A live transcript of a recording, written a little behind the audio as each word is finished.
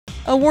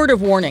A word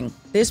of warning,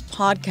 this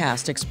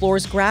podcast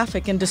explores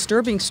graphic and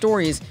disturbing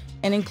stories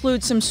and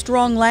includes some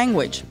strong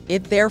language.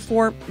 It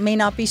therefore may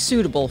not be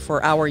suitable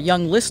for our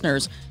young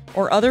listeners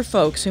or other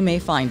folks who may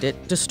find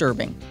it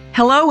disturbing.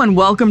 Hello and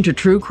welcome to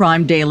True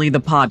Crime Daily, the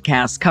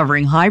podcast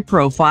covering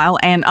high-profile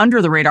and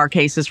under-the-radar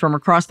cases from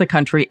across the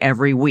country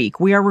every week.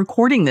 We are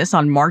recording this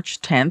on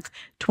March 10th,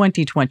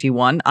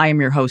 2021. I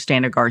am your host,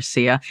 Ana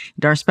Garcia,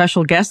 and our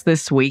special guest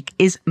this week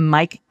is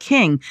Mike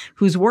King,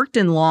 who's worked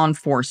in law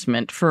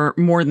enforcement for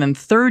more than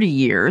 30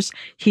 years.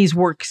 He's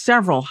worked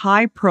several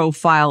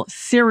high-profile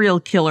serial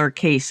killer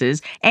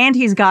cases, and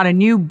he's got a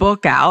new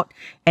book out,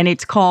 and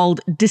it's called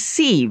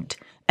Deceived,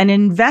 an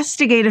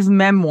investigative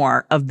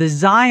memoir of the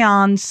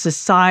Zion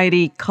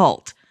Society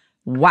cult.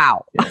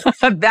 Wow,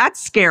 that's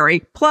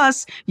scary.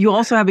 Plus, you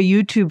also have a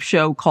YouTube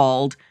show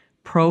called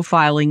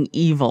Profiling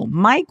Evil.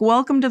 Mike,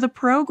 welcome to the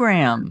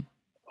program.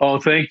 Oh,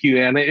 thank you,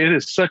 Anna. It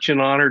is such an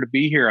honor to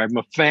be here. I'm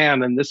a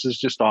fan, and this is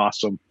just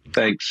awesome.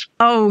 Thanks.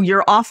 Oh,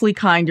 you're awfully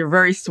kind. You're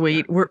very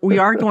sweet. We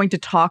are going to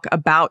talk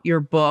about your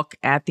book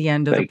at the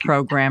end of the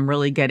program,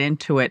 really get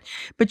into it.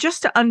 But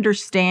just to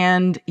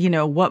understand,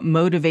 what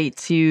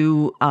motivates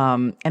you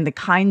and the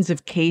kinds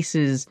of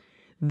cases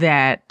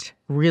that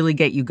really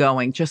get you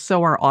going, just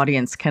so our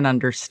audience can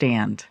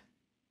understand.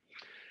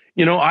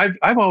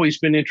 I've always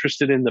been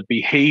interested in the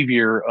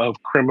behavior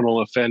of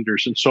criminal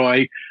offenders. And so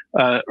I,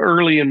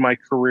 early in my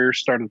career,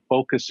 started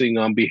focusing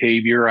on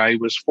behavior. I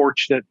was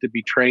fortunate to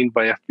be trained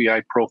by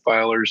FBI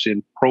profilers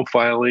in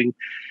profiling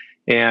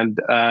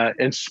and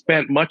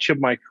spent much of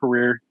my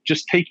career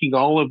just taking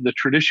all of the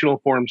traditional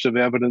forms of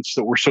evidence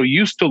that we're so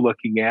used to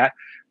looking at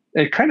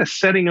and kind of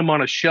setting them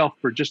on a shelf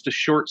for just a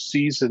short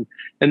season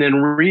and then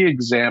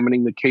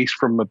re-examining the case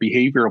from a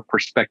behavioral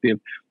perspective.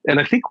 And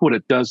I think what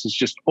it does is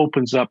just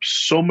opens up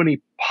so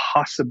many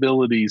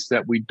possibilities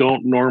that we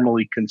don't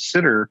normally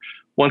consider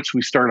once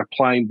we start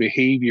applying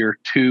behavior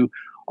to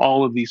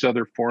all of these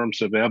other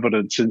forms of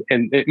evidence. And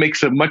it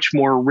makes a much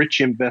more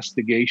rich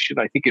investigation.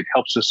 I think it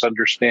helps us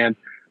understand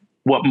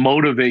what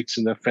motivates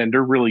an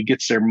offender, really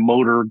gets their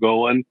motor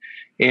going.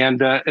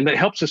 And it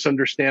helps us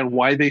understand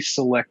why they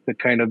select the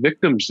kind of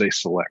victims they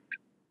select.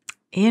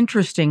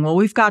 Interesting. Well,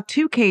 we've got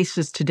two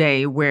cases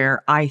today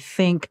where I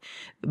think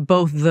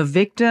both the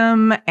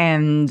victim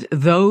and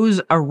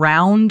those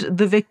around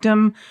the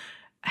victim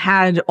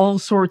had all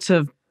sorts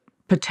of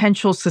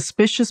potential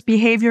suspicious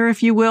behavior,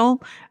 if you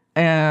will.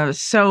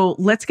 So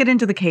let's get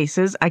into the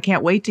cases. I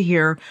can't wait to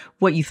hear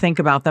what you think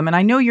about them. And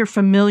I know you're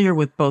familiar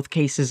with both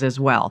cases as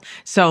well.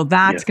 So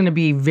that's going to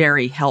be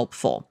very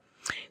helpful.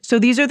 So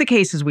these are the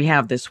cases we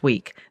have this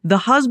week. The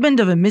husband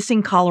of a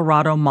missing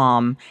Colorado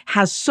mom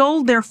has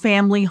sold their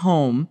family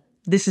home.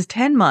 This is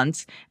 10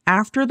 months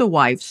after the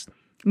wife's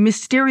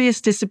mysterious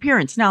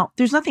disappearance. Now,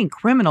 there's nothing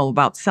criminal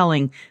about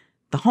selling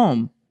the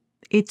home.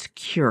 It's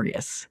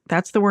curious.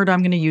 That's the word I'm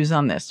going to use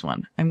on this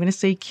one. I'm going to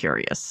say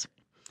curious.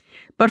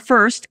 But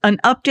first, an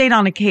update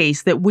on a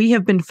case that we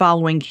have been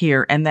following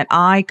here and that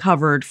I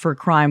covered for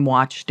Crime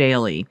Watch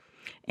Daily.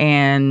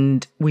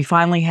 And we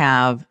finally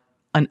have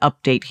an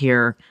update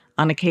here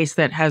on a case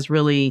that has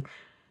really,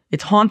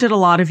 it's haunted a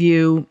lot of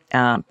you.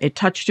 It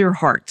touched your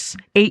hearts.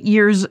 8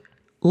 years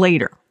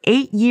later,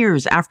 8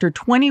 years after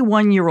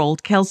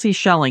 21-year-old Kelsie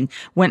Schelling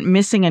went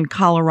missing in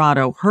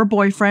Colorado, her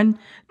boyfriend,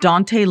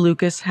 Donthe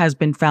Lucas, has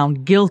been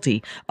found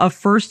guilty of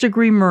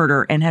first-degree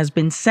murder and has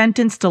been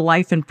sentenced to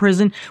life in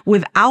prison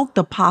without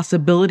the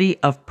possibility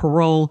of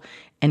parole.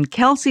 And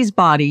Kelsie's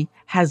body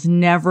has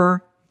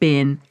never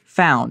been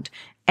found.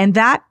 And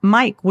that,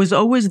 Mike, was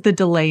always the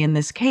delay in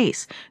this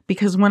case,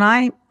 because when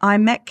I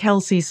met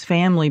Kelsie's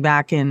family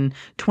back in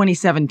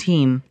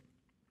 2017,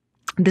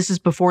 this is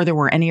before there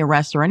were any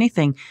arrests or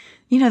anything,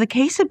 the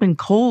case had been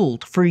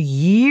cold for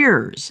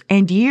years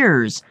and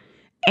years.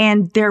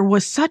 And there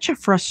was such a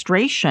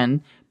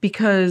frustration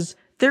because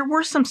there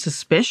were some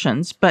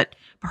suspicions, but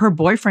her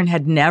boyfriend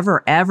had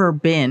never, ever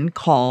been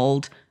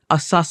called a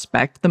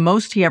suspect. The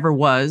most he ever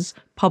was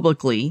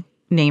publicly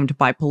named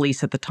by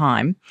police at the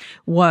time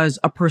was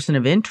a person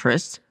of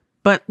interest,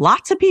 but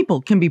lots of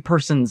people can be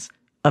persons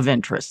of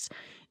interest.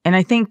 And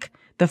I think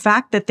the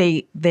fact that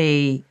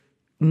they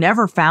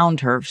never found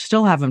her,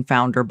 still haven't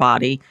found her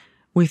body,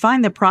 we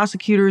find that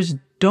prosecutors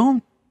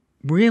don't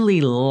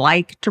really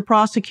like to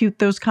prosecute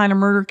those kind of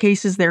murder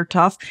cases. They're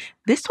tough.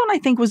 This one I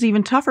think was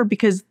even tougher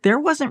because there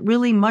wasn't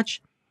really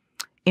much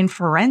in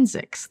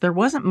forensics. There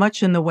wasn't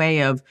much in the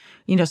way of,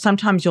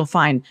 sometimes you'll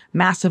find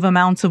massive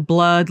amounts of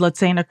blood, let's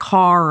say in a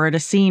car or at a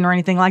scene or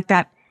anything like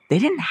that. They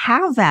didn't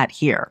have that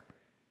here.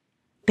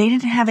 They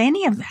didn't have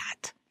any of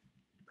that.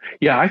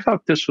 Yeah, I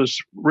thought this was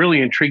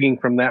really intriguing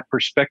from that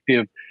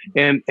perspective,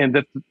 and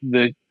that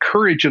the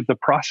courage of the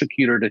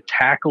prosecutor to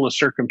tackle a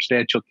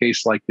circumstantial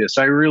case like this.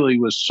 I really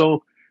was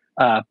so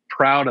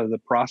proud of the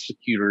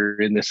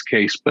prosecutor in this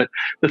case. But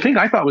the thing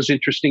I thought was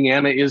interesting,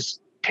 Anna, is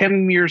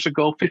 10 years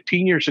ago,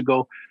 15 years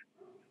ago,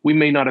 we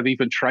may not have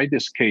even tried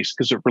this case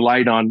because it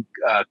relied on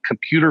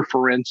computer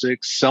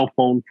forensics, cell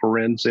phone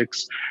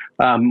forensics.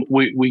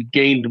 We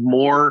gained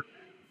more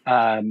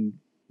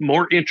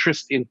more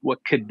interest in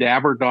what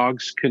cadaver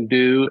dogs can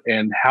do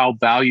and how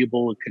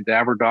valuable a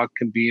cadaver dog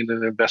can be in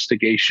an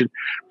investigation.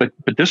 But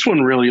this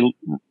one really,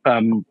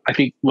 I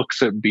think,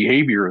 looks at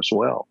behavior as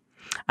well.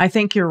 I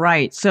think you're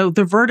right. So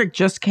the verdict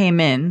just came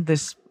in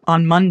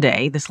on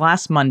Monday, this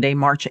last Monday,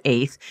 March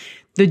 8th.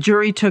 The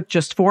jury took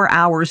just 4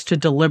 hours to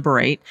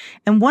deliberate.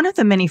 And one of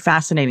the many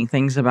fascinating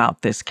things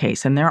about this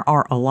case, and there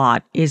are a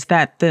lot, is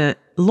that the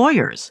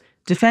lawyers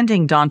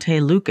defending Donthe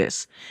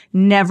Lucas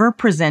never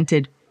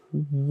presented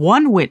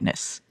one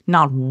witness,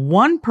 not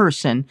one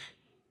person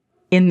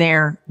in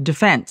their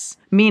defense,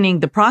 meaning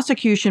the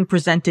prosecution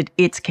presented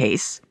its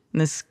case.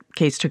 And this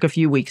case took a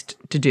few weeks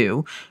to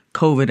do,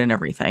 COVID and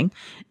everything.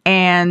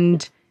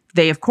 And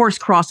they, of course,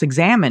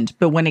 cross-examined.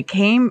 But when it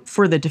came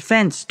for the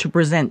defense to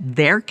present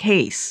their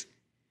case,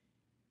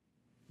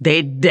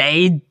 they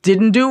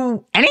didn't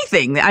do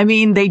anything. I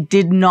mean, they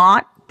did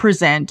not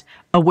present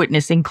a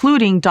witness,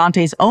 including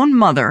Donte's own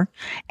mother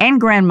and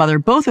grandmother,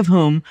 both of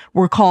whom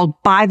were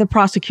called by the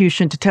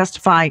prosecution to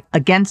testify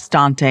against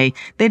Donthe.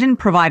 They didn't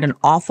provide an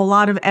awful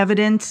lot of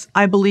evidence,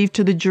 I believe,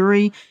 to the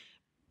jury.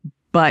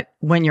 But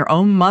when your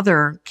own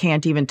mother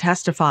can't even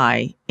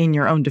testify in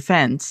your own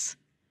defense,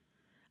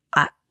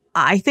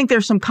 I think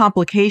there's some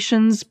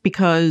complications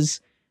because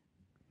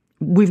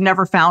we've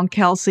never found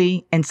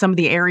Kelsie, and some of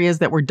the areas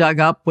that were dug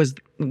up was,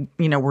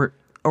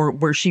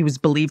 where she was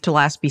believed to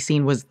last be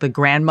seen was the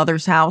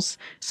grandmother's house.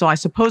 So I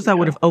suppose that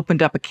would have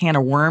opened up a can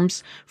of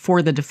worms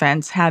for the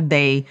defense had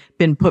they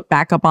been put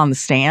back up on the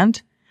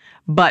stand.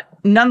 But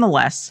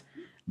nonetheless,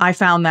 I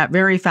found that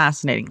very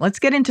fascinating. Let's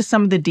get into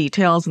some of the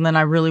details, and then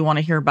I really want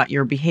to hear about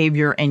your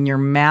behavior and your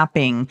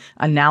mapping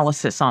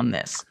analysis on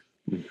this.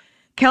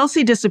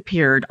 Kelsie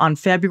disappeared on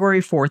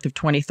February 4th of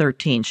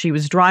 2013. She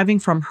was driving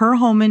from her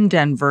home in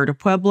Denver to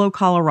Pueblo,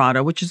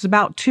 Colorado, which is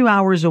about 2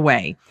 hours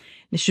away.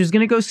 She was going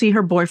to go see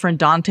her boyfriend,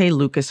 Donthe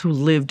Lucas, who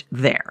lived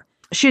there.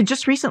 She had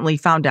just recently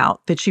found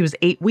out that she was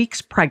 8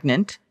 weeks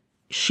pregnant,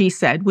 she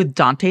said, with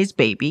Donte's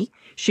baby.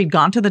 She'd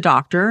gone to the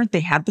doctor. They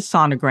had the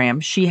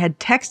sonogram. She had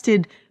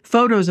texted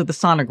photos of the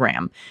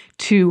sonogram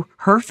to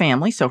her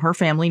family, so her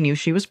family knew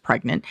she was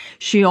pregnant.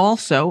 She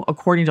also,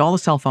 according to all the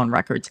cell phone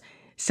records,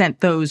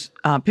 sent those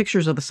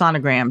pictures of the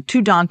sonogram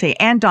to Donthe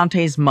and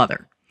Donte's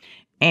mother.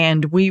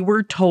 And we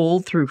were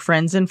told through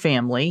friends and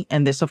family,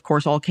 and this, of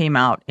course, all came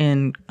out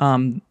in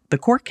the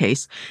court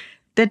case,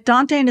 that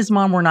Donthe and his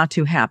mom were not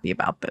too happy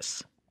about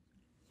this.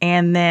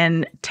 And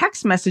then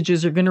text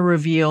messages are going to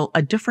reveal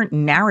a different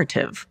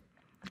narrative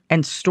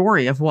and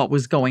story of what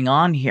was going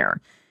on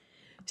here.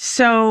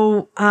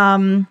 So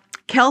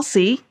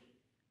Kelsie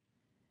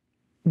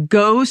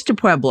goes to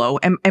Pueblo,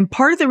 and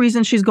part of the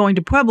reason she's going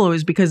to Pueblo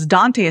is because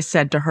Donthe has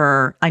said to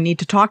her, I need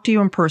to talk to you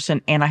in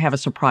person, and I have a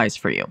surprise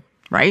for you,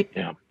 right?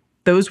 Yeah.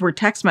 Those were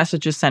text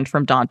messages sent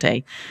from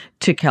Donthe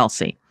to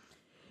Kelsie.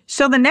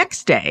 So the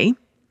next day,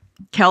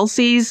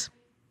 Kelsie's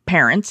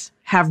parents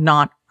have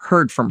not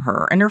heard from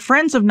her, and her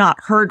friends have not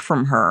heard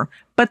from her,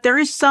 but there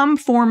is some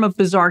form of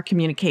bizarre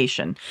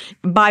communication.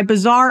 By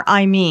bizarre,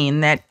 I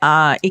mean that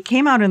it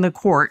came out in the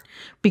court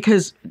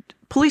because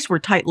police were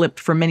tight-lipped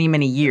for many,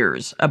 many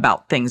years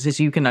about things, as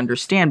you can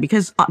understand,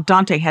 because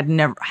Donthe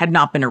had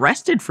not been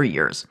arrested for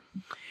years.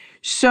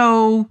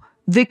 So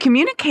the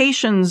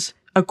communications,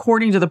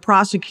 according to the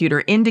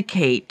prosecutor,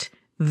 indicate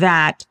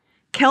that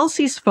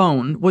Kelsie's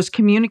phone was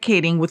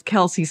communicating with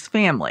Kelsie's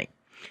family.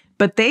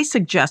 But they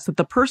suggest that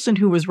the person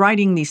who was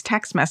writing these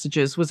text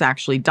messages was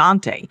actually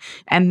Donthe,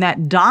 and that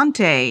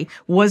Donthe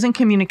was in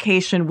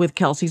communication with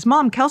Kelsie's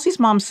mom. Kelsie's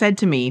mom said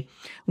to me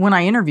when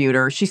I interviewed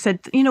her, she said,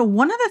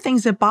 one of the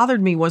things that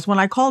bothered me was when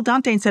I called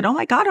Donthe and said, oh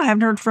my God, I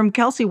haven't heard from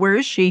Kelsie. Where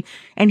is she?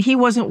 And he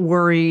wasn't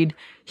worried.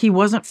 He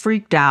wasn't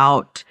freaked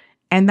out.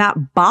 And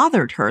that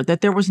bothered her,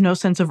 that there was no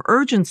sense of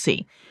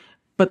urgency.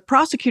 But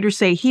prosecutors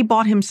say he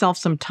bought himself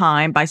some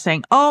time by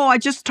saying, oh, I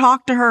just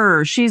talked to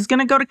her. She's going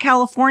to go to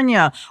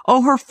California.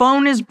 Oh, her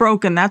phone is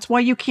broken. That's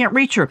why you can't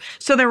reach her.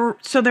 So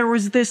there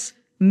was this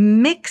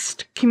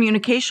mixed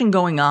communication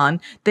going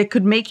on that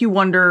could make you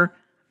wonder,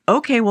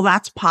 okay, well,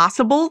 that's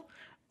possible.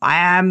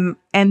 And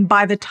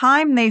by the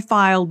time they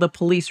filed the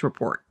police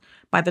report,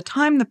 by the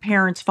time the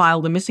parents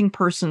filed the missing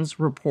persons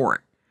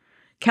report,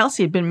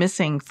 Kelsie had been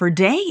missing for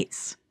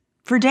days.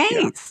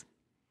 Yeah.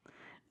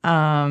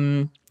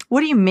 What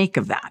do you make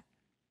of that?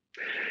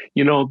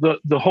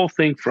 The whole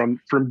thing from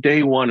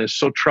day one is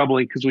so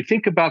troubling because we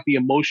think about the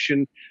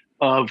emotion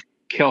of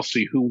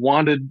Kelsie, who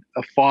wanted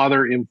a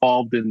father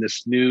involved in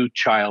this new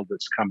child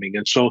that's coming.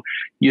 And so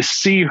you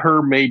see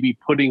her maybe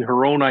putting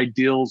her own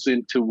ideals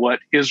into what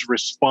his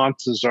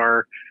responses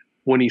are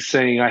when he's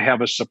saying, I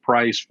have a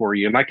surprise for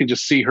you. And I can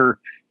just see her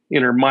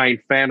in her mind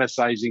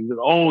fantasizing that,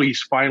 oh,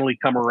 he's finally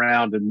come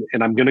around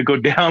and I'm going to go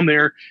down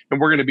there and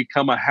we're going to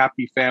become a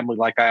happy family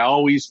like I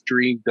always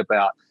dreamed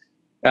about.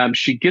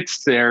 She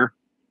gets there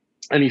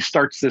and he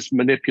starts this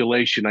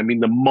manipulation. I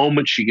mean, the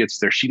moment she gets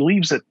there, she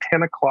leaves at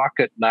 10 o'clock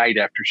at night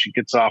after she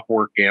gets off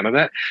work,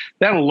 Anna.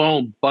 That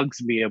alone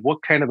bugs me of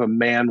what kind of a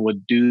man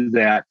would do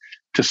that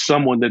to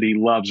someone that he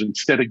loves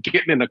instead of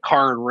getting in a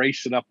car and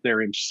racing up there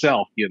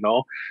himself,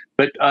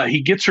 But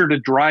he gets her to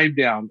drive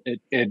down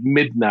at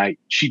midnight.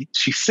 She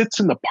sits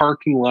in the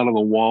parking lot of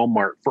the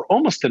Walmart for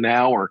almost an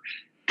hour,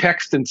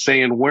 texting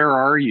saying, "Where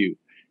are you?"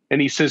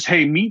 And he says,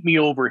 "Hey, meet me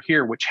over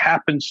here," which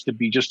happens to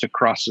be just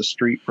across the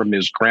street from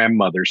his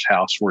grandmother's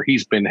house where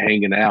he's been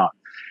hanging out.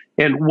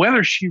 And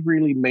whether she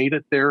really made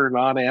it there or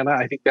not, Anna,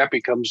 I think that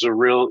becomes a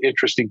real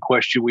interesting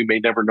question we may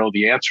never know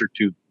the answer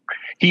to.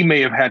 He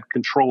may have had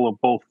control of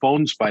both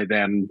phones by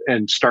then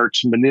and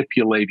starts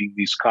manipulating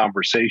these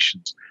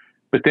conversations.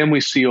 But then we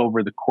see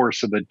over the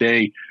course of a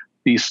day,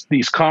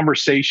 these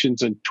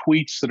conversations and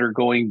tweets that are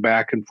going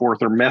back and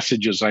forth, or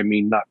messages, I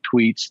mean, not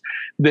tweets,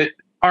 that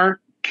aren't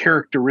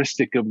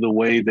characteristic of the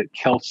way that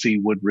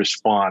Kelsie would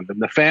respond.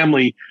 And the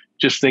family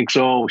just thinks,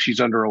 oh, she's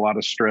under a lot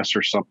of stress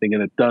or something,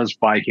 and it does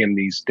by him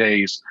these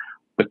days.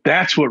 But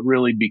that's what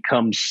really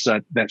becomes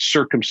that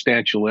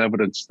circumstantial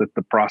evidence that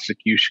the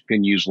prosecution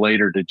can use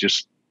later to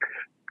just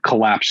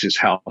collapse his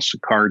house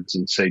of cards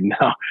and say,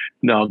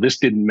 no, this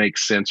didn't make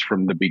sense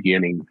from the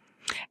beginning.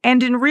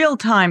 And in real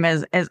time,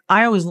 as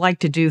I always like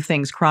to do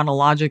things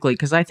chronologically,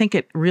 because I think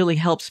it really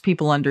helps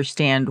people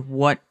understand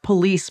what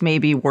police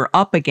maybe were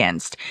up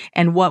against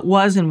and what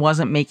was and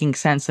wasn't making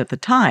sense at the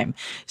time.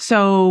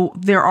 So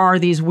there are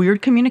these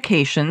weird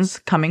communications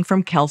coming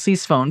from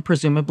Kelsie's phone,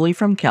 presumably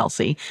from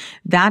Kelsie,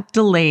 that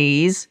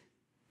delays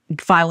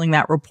filing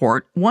that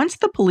report. Once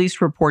the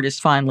police report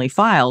is finally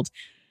filed,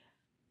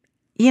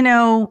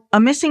 a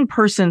missing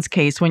persons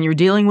case, when you're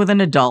dealing with an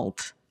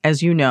adult,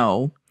 as you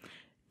know,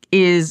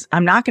 is,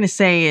 I'm not going to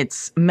say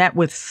it's met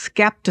with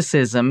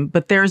skepticism,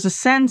 but there's a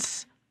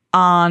sense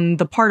on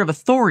the part of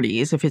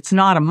authorities, if it's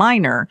not a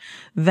minor,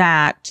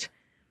 that,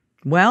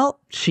 well,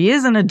 she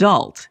is an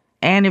adult.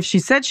 And if she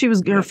said she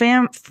was, her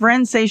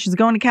friends say she's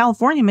going to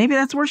California, maybe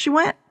that's where she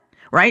went,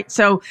 right?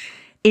 So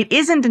it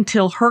isn't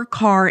until her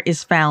car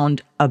is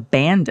found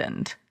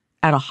abandoned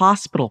at a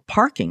hospital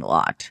parking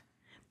lot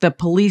the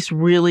police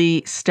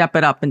really step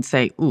it up and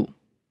say, ooh,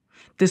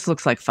 this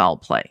looks like foul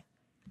play.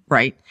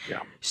 Right?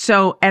 Yeah.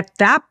 So at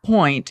that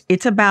point,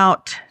 it's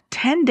about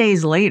 10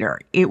 days later.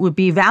 It would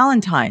be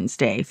Valentine's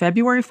Day,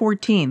 February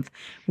 14th,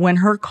 when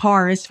her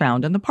car is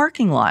found in the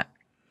parking lot.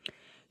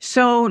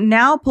 So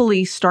now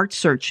police start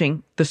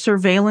searching the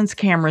surveillance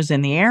cameras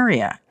in the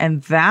area.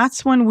 And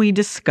that's when we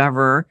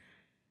discover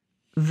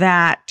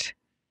that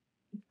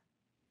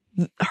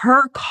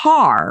her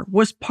car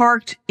was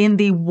parked in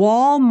the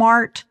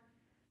Walmart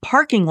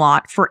parking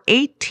lot for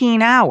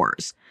 18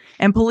 hours.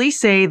 And police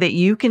say that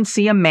you can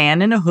see a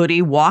man in a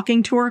hoodie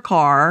walking to her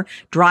car,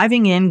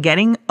 driving in,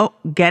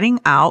 getting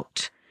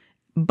out,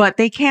 but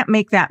they can't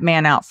make that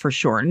man out for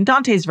sure. And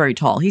Donte's very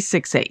tall. He's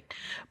 6'8".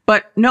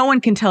 But no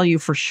one can tell you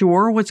for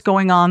sure what's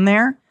going on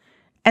there.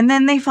 And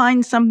then they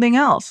find something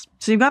else.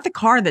 So you've got the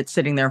car that's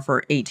sitting there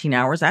for 18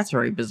 hours. That's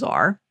very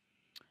bizarre.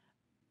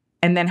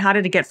 And then how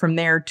did it get from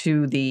there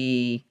to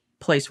the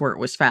place where it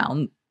was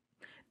found?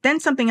 Then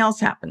something else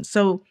happens.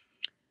 So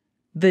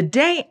the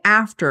day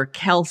after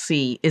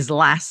Kelsie is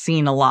last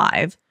seen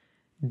alive,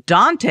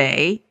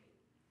 Donthe,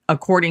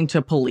 according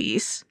to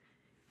police,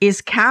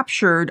 is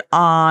captured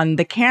on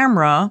the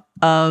camera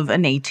of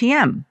an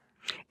ATM,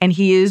 and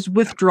he is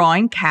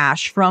withdrawing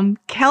cash from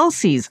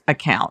Kelsie's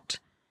account.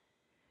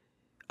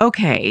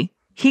 Okay,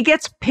 he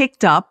gets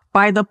picked up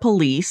by the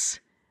police,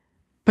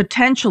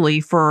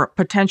 potentially for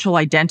potential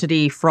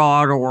identity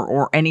fraud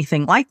or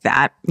anything like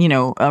that,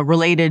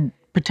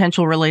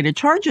 potential related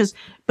charges,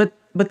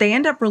 but they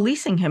end up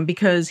releasing him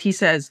because he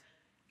says,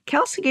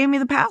 Kelsie gave me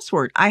the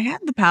password. I had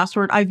the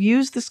password. I've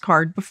used this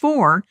card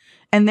before.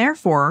 And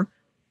therefore,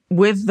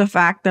 with the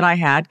fact that I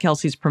had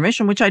Kelsie's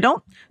permission, which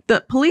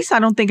the police, I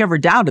don't think ever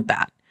doubted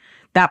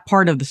that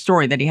part of the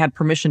story, that he had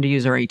permission to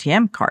use her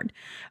ATM card.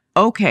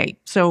 Okay,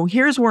 so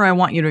here's where I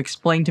want you to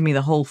explain to me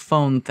the whole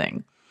phone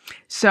thing.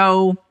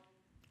 So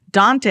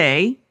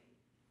Donthe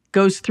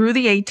goes through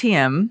the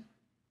ATM,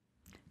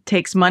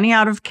 takes money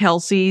out of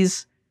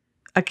Kelsie's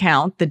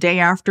account the day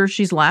after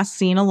she's last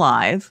seen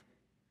alive.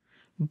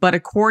 But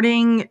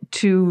according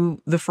to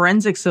the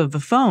forensics of the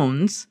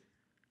phones,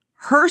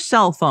 her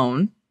cell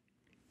phone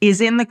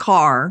is in the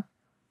car,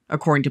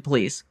 according to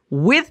police,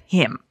 with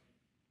him.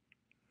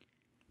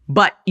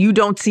 But you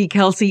don't see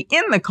Kelsie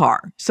in the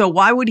car. So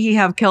why would he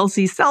have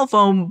Kelsie's cell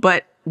phone,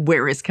 but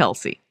where is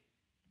Kelsie?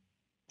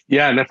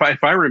 Yeah, and if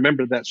I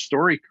remember that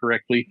story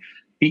correctly,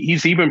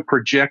 he's even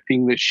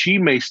projecting that she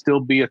may still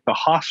be at the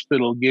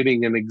hospital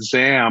getting an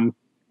exam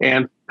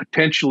and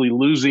potentially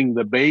losing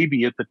the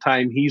baby at the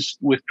time he's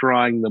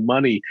withdrawing the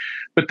money.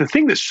 But the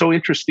thing that's so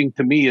interesting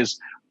to me is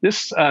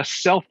this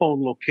cell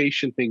phone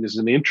location thing is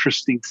an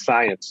interesting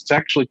science. It's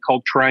actually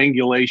called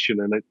triangulation,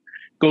 and it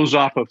goes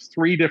off of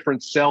 3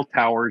 different cell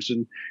towers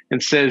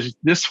and says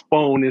this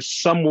phone is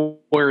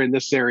somewhere in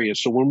this area.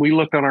 So when we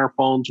look on our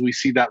phones, we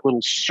see that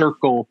little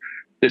circle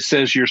that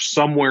says you're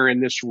somewhere in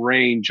this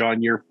range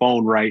on your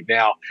phone right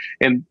now.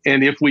 And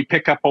if we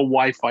pick up a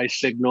Wi-Fi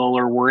signal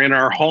or we're in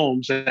our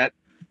homes, that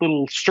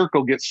little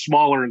circle gets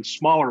smaller and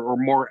smaller, or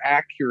more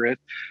accurate,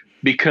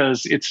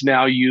 because it's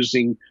now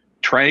using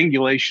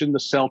triangulation, the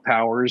cell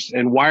towers,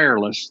 and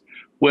wireless.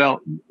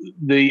 Well,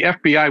 the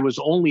FBI was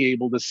only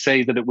able to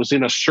say that it was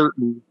in a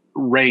certain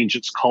range.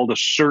 It's called a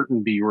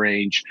certainty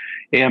range.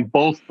 And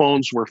both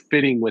phones were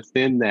fitting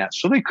within that.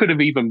 So they could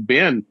have even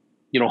been,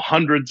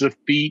 hundreds of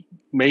feet,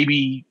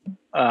 maybe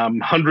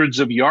hundreds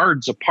of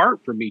yards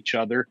apart from each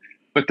other,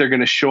 but they're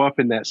going to show up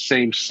in that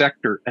same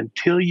sector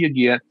until you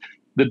get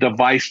the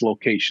device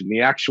location,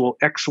 the actual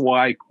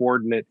XY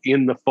coordinate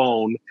in the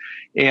phone.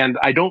 And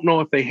I don't know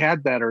if they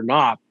had that or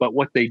not, but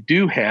what they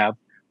do have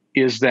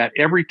is that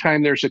every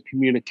time there's a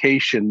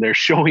communication, they're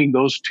showing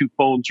those two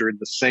phones are in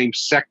the same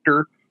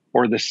sector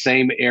or the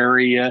same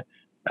area.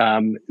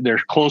 They're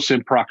close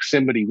in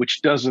proximity,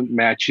 which doesn't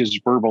match his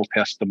verbal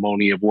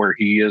testimony of where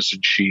he is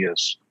and she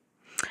is.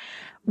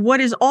 What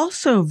is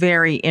also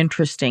very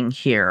interesting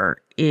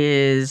here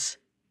is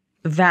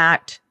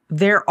that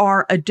there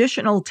are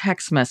additional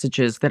text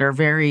messages that are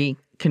very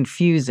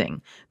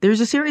confusing. There's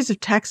a series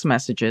of text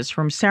messages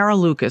from Sarah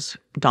Lucas,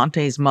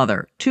 Donthe's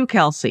mother, to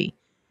Kelsie,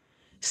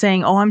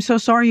 saying, "Oh, I'm so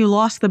sorry you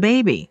lost the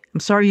baby. I'm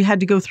sorry you had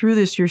to go through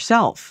this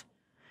yourself."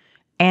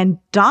 And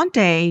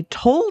Donthe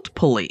told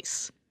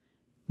police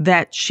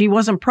that she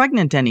wasn't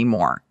pregnant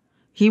anymore.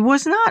 He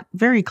was not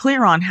very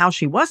clear on how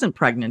she wasn't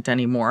pregnant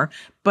anymore,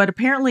 but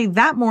apparently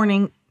that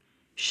morning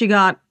she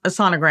got a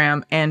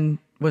sonogram and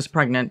was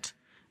pregnant.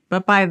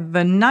 But by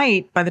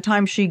the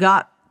time she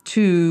got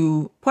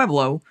to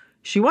Pueblo,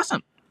 she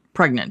wasn't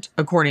pregnant,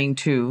 according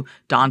to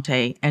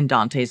Donthe and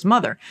Donthe's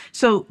mother.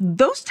 So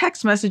those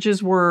text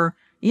messages were,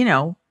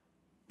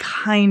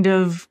 kind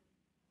of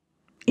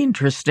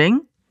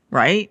interesting,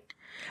 right?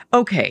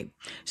 Okay,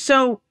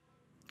 so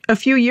a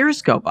few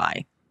years go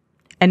by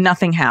and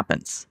nothing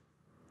happens,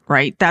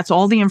 right? That's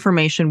all the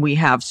information we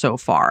have so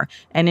far.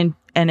 And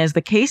as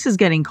the case is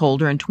getting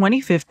colder, in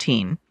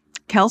 2015,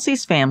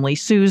 Kelsie's family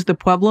sues the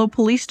Pueblo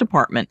Police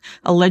Department,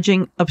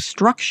 alleging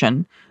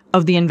obstruction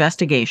of the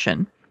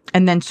investigation.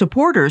 And then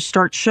supporters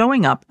start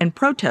showing up and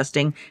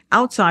protesting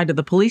outside of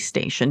the police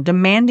station,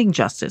 demanding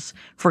justice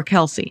for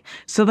Kelsie.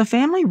 So the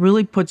family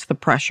really puts up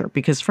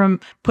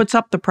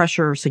the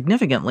pressure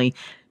significantly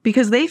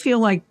because they feel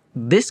like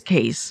this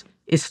case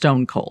is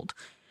stone cold.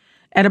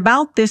 At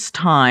about this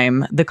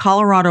time, the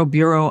Colorado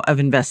Bureau of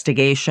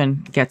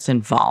Investigation gets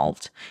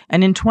involved.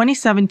 And in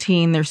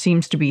 2017, there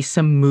seems to be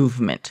some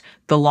movement.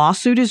 The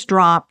lawsuit is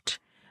dropped.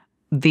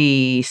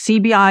 The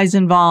CBI is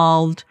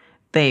involved.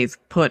 They've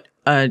put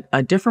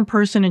a different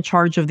person in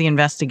charge of the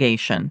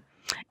investigation.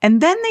 And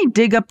then they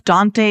dig up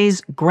Donthe's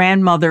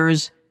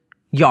grandmother's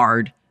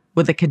yard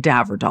with a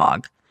cadaver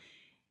dog.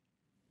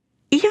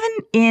 Even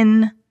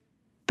in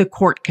the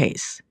court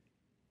case,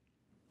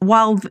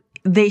 while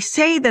they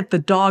say that the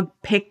dog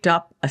picked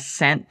up a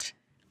scent,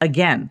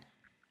 again,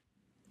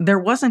 there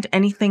wasn't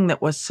anything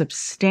that was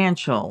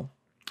substantial,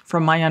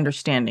 from my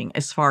understanding,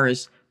 as far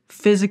as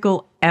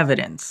physical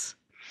evidence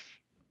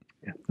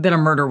that a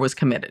murder was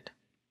committed.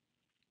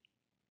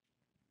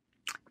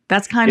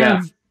 That's kind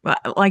of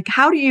like,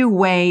 how do you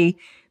weigh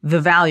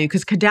the value?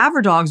 Because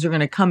cadaver dogs are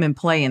going to come and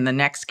play in the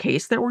next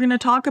case that we're going to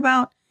talk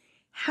about.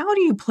 How do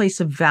you place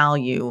a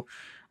value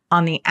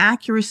on the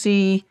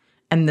accuracy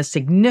and the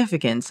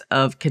significance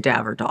of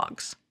cadaver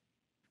dogs?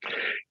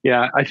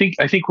 Yeah, I think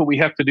what we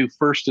have to do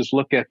first is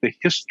look at the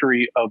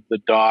history of the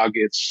dog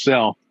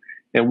itself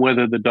and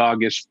whether the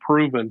dog is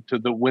proven to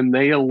when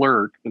they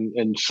alert,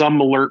 and some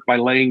alert by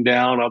laying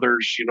down,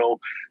 others,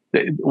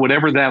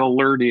 whatever that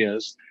alert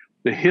is,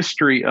 the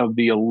history of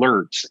the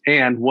alerts,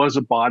 and was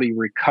a body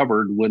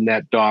recovered when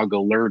that dog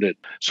alerted.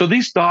 So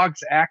these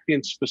dogs act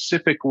in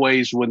specific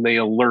ways when they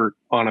alert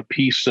on a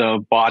piece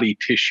of body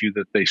tissue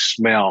that they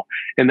smell.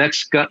 And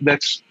that's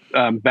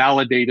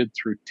validated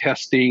through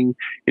testing.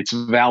 It's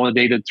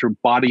validated through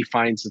body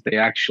finds that they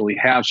actually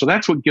have. So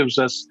that's what gives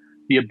us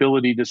the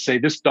ability to say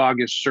this dog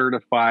is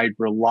certified,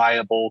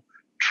 reliable,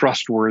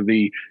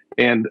 trustworthy,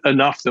 and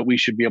enough that we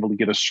should be able to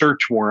get a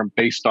search warrant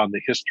based on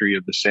the history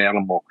of this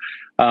animal.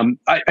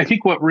 I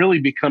think what really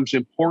becomes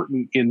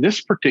important in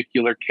this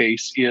particular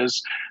case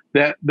is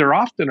that there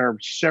often are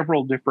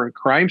several different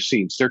crime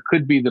scenes. There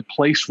could be the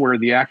place where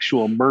the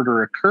actual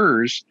murder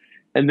occurs,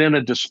 and then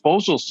a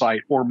disposal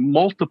site or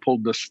multiple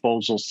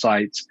disposal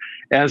sites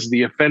as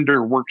the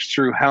offender works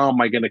through, how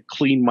am I going to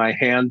clean my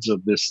hands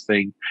of this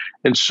thing?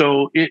 And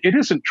so it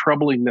isn't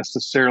troubling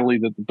necessarily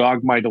that the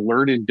dog might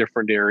alert in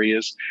different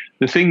areas.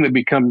 The thing that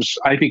becomes,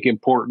 I think,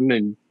 important,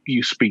 and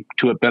you speak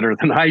to it better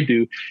than I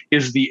do,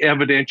 is the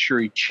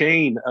evidentiary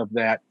chain of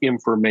that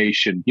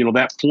information.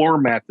 That floor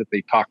mat that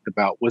they talked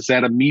about, was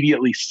that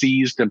immediately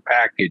seized and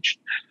packaged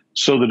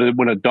so that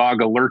when a dog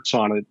alerts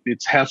on it,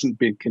 it hasn't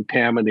been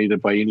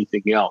contaminated by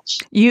anything else?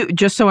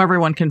 Just so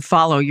everyone can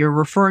follow, you're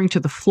referring to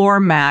the floor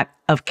mat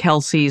of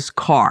Kelsie's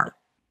car.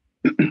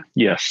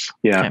 Yes.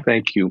 Yeah. Okay.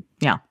 Thank you.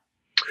 Yeah.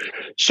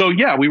 So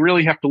we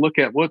really have to look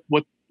at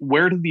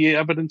where did the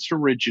evidence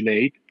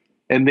originate?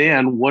 And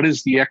then what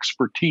is the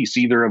expertise,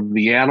 either of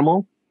the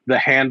animal, the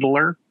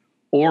handler,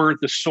 or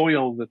the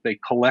soil that they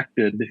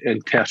collected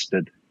and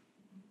tested?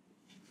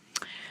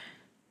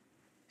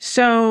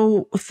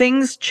 So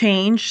things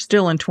change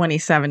still in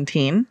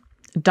 2017.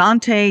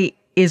 Donthe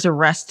is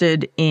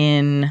arrested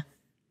in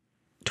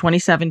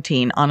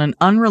 2017 on an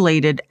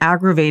unrelated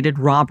aggravated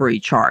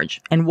robbery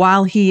charge. And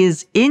while he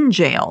is in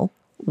jail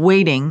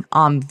waiting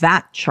on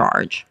that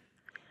charge,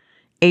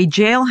 a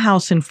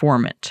jailhouse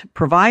informant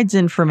provides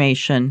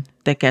information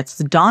that gets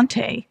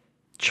Donthe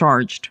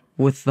charged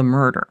with the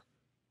murder.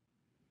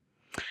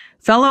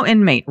 Fellow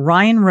inmate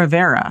Ryan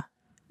Rivera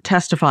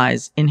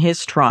testifies in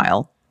his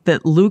trial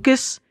that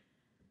Lucas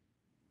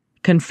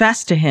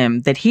confessed to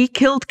him that he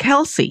killed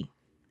Kelsie,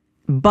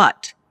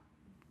 but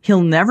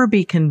he'll never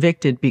be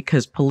convicted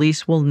because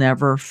police will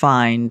never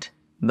find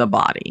the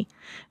body.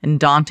 And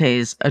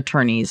Donthe's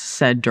attorneys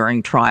said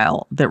during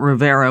trial that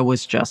Rivera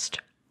was just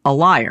a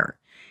liar.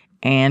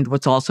 And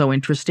what's also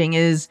interesting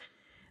is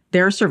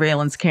there are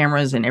surveillance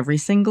cameras in every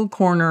single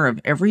corner of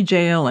every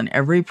jail and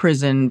every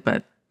prison,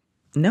 but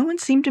no one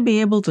seemed to be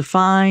able to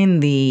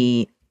find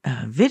the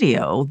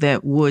video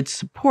that would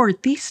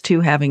support these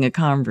two having a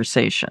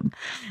conversation.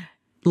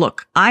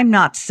 Look, I'm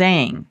not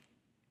saying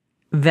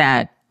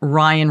that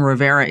Ryan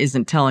Rivera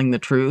isn't telling the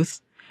truth,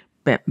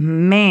 but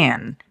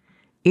man,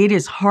 it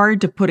is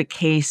hard to put a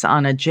case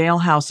on a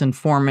jailhouse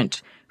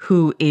informant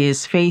who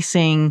is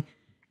facing,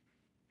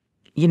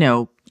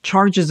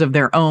 charges of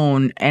their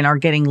own and are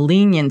getting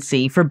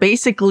leniency for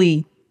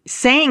basically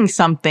saying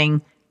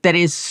something that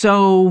is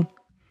so,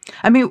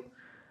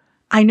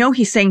 I know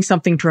he's saying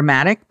something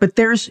dramatic, but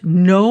there's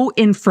no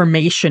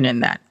information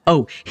in that.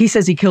 Oh, he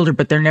says he killed her,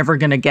 but they're never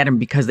going to get him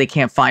because they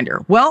can't find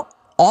her. Well,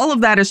 all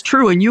of that is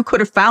true. And you could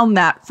have found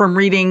that from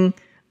reading,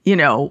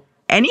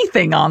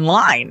 anything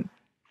online.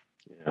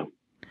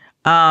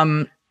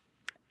 Yeah.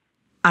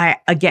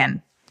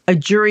 A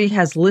jury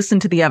has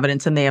listened to the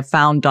evidence and they have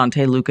found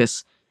Donthe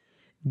Lucas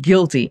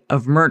guilty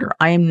of murder.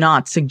 I am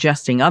not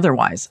suggesting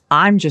otherwise.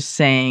 I'm just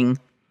saying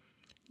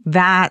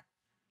that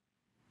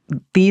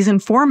these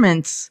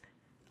informants,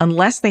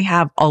 unless they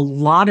have a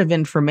lot of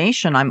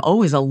information, I'm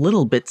always a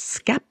little bit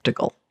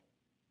skeptical.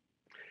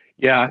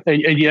 Yeah,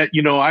 and yet,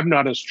 I'm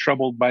not as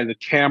troubled by the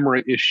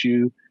camera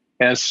issue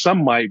as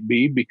some might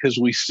be, because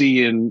we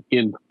see in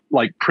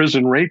like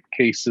prison rape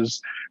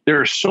cases, there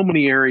are so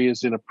many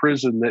areas in a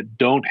prison that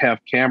don't have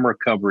camera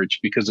coverage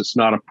because it's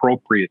not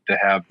appropriate to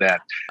have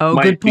that. Oh,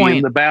 might good point. be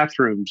in the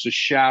bathrooms, a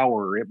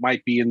shower. It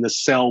might be in the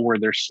cell where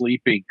they're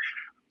sleeping.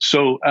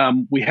 So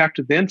we have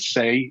to then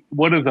say,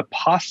 what are the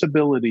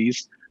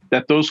possibilities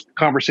that those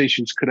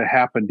conversations could have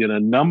happened in a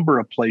number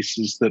of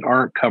places that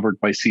aren't covered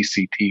by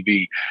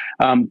CCTV?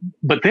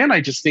 But then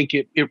I just think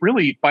it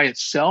really by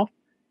itself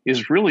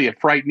is really a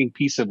frightening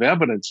piece of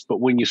evidence.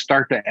 But when you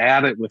start to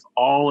add it with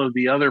all of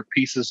the other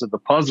pieces of the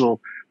puzzle,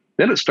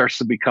 then it starts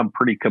to become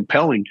pretty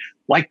compelling.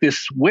 Like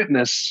this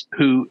witness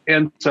who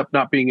ends up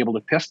not being able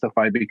to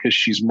testify because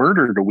she's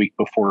murdered a week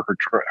before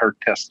her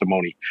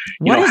testimony.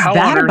 What is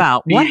that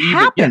about? What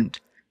happened?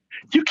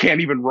 You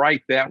can't even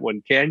write that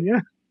one, can you?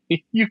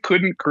 You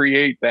couldn't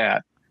create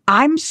that.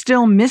 I'm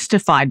still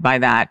mystified by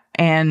that.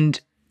 And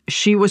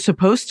she was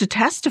supposed to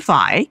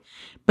testify,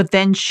 but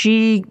then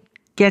she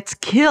gets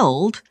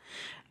killed.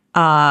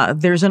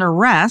 There's an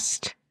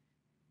arrest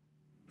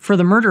for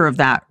the murder of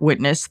that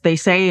witness. They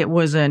say it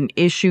was an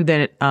issue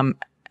that,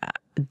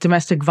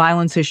 domestic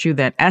violence issue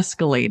that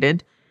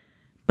escalated,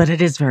 but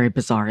it is very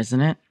bizarre,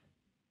 isn't it?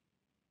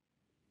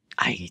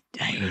 I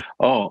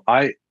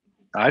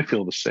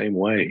feel the same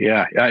way.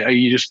 Yeah.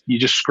 You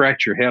just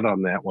scratch your head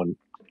on that one.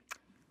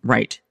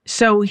 Right.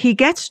 So he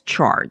gets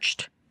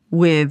charged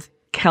with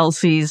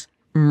Kelsie's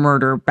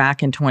murder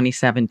back in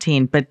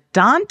 2017, but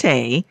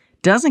Donthe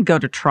doesn't go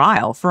to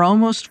trial for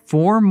almost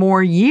 4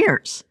 more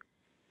years.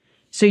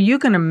 So you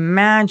can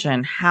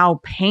imagine how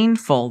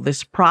painful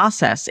this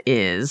process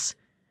is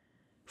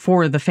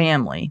for the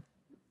family,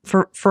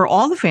 for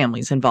all the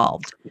families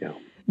involved. Yeah.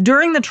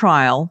 During the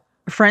trial,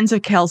 friends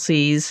of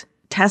Kelsie's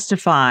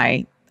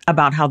testify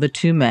about how the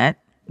two met,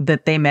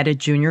 that they met at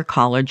junior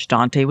college.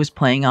 Donthe was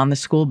playing on the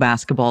school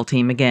basketball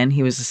team. Again,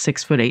 he was a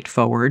 6'8"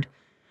 forward.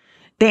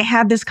 They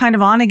had this kind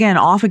of on-again,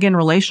 off-again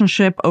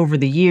relationship over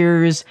the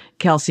years.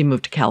 Kelsie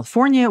moved to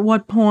California at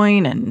one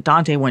point, and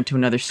Donthe went to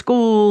another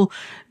school.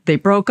 They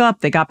broke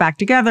up, they got back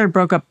together,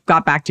 broke up,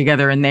 got back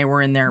together, and they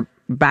were in their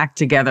back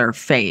together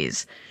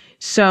phase.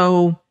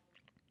 So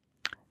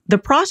the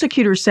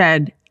prosecutor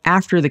said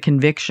after the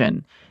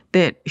conviction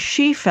that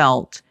she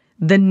felt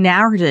the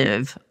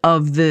narrative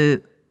of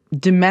the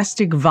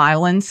domestic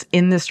violence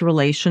in this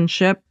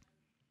relationship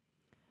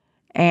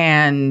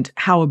and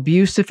how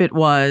abusive it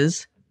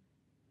was,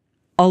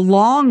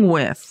 along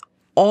with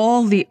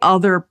all the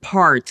other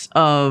parts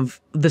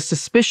of the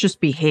suspicious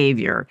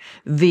behavior,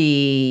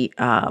 the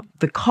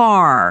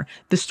car,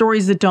 the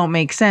stories that don't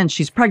make sense,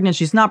 she's pregnant,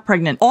 she's not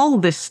pregnant, all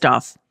of this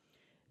stuff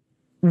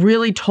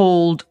really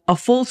told a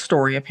full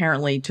story,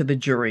 apparently, to the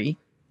jury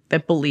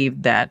that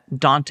believed that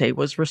Donthe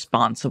was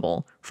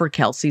responsible for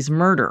Kelsie's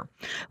murder.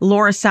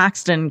 Laura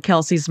Saxton,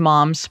 Kelsie's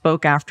mom,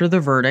 spoke after the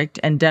verdict,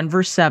 and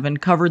Denver 7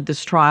 covered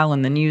this trial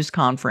in the news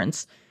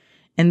conference.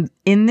 And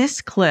in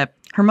this clip,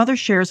 her mother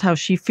shares how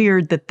she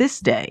feared that this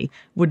day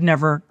would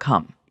never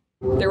come.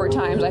 There were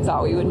times I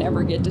thought we would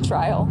never get to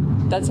trial.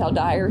 That's how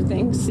dire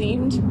things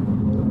seemed.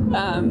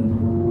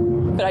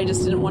 But I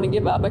just didn't want to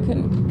give up. I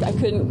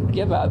couldn't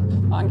give up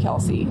on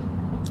Kelsie.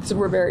 So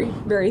we're very,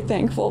 very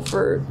thankful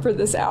for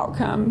this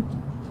outcome.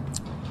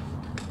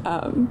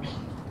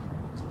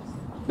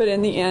 But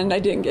in the end, I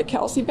didn't get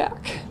Kelsie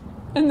back.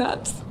 And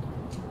that's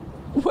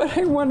what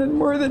I wanted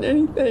more than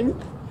anything.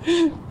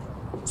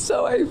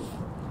 So I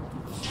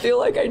feel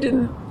like I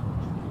didn't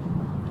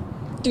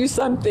do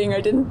something.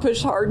 I didn't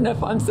push hard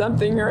enough on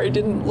something, or I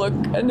didn't look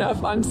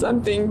enough on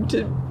something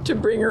to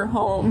bring her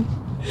home.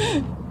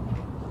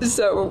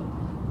 So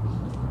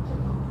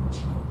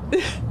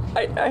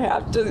I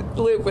have to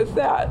live with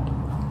that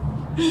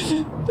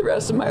the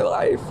rest of my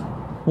life.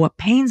 What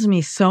pains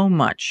me so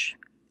much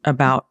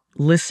about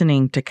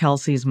listening to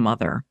Kelsie's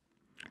mother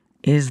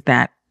is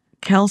that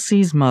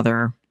Kelsie's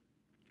mother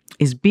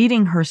is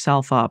beating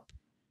herself up,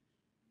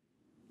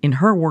 in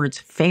her words,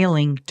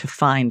 failing to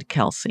find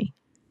Kelsie.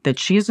 That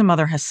she as a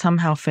mother has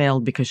somehow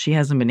failed because she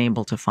hasn't been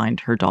able to find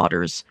her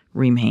daughter's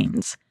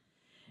remains.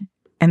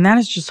 And that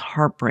is just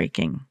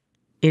heartbreaking.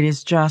 It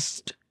is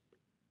just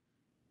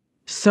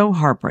so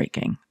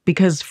heartbreaking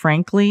because,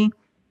 frankly,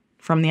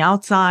 from the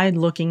outside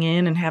looking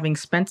in and having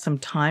spent some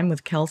time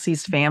with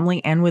Kelsie's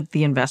family and with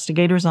the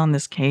investigators on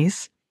this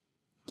case,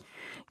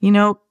 you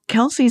know,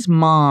 Kelsie's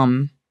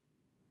mom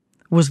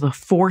was the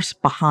force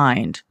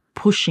behind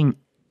pushing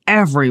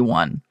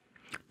everyone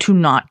to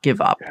not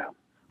give up,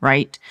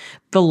 right?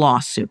 The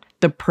lawsuit,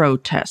 the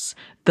protests,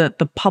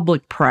 the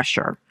public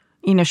pressure.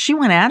 You know, she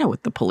went at it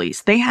with the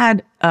police. They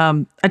had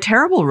a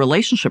terrible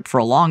relationship for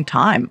a long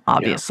time,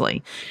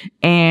 obviously.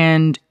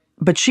 Yeah.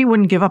 But she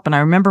wouldn't give up. And I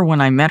remember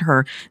when I met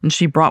her and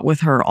she brought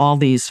with her all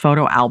these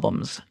photo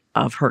albums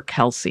of her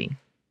Kelsie,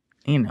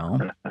 you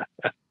know.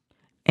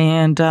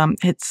 And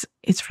it's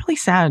really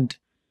sad.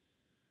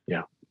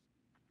 Yeah.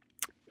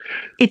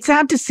 It's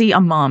sad to see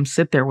a mom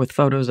sit there with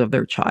photos of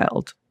their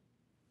child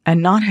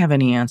and not have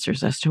any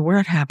answers as to where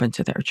it happened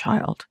to their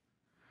child,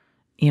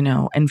 you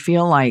know, and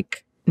feel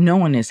like no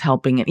one is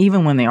helping it,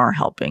 even when they are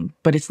helping,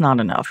 but it's not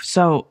enough.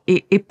 So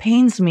it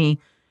pains me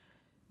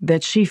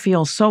that she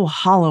feels so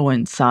hollow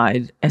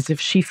inside, as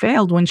if she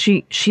failed when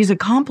she's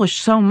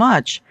accomplished so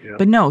much. Yeah.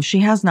 But no, she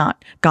has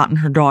not gotten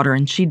her daughter,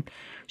 and she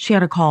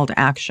had a call to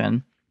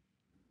action.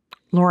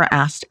 Laura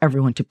asked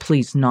everyone to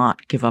please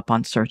not give up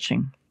on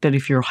searching. That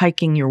if you're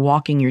hiking, you're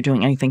walking, you're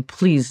doing anything,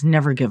 please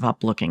never give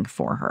up looking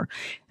for her.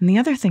 And the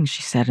other thing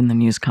she said in the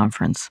news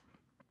conference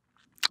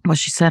was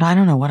she said, I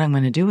don't know what I'm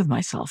going to do with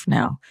myself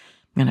now.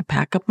 I'm going to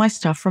pack up my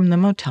stuff from the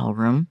motel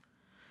room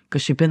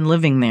because she'd been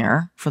living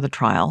there for the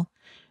trial.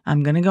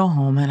 I'm going to go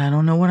home and I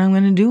don't know what I'm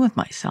going to do with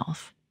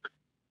myself.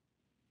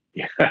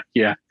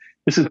 Yeah.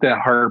 Isn't that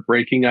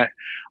heartbreaking? I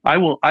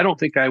don't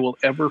think I will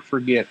ever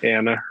forget,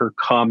 Ana, her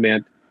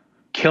comment,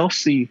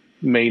 Kelsie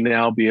may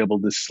now be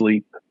able to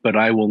sleep, but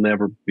I will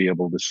never be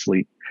able to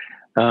sleep.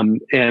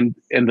 And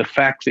the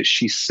fact that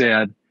she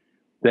said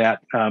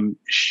that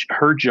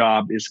her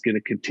job is going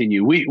to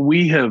continue.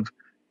 We have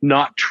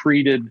not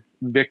treated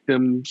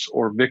victims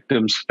or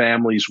victims'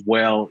 families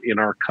well in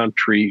our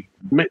country,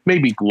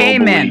 maybe globally.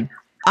 Amen.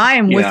 I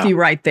am with you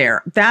right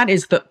there. That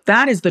is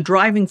the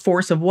driving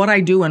force of what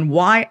I do and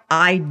why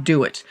I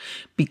do it.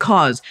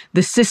 Because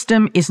the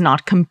system is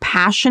not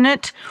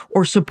compassionate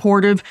or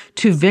supportive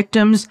to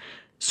victims,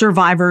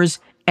 survivors,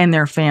 and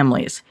their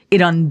families.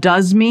 It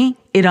undoes me.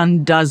 It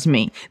undoes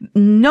me.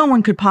 No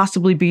one could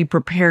possibly be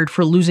prepared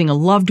for losing a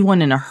loved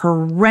one in a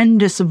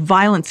horrendous,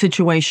 violent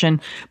situation.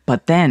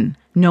 But then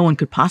no one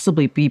could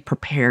possibly be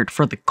prepared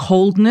for the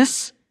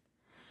coldness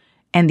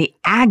and the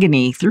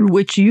agony through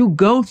which you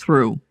go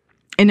through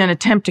in an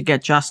attempt to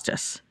get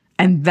justice.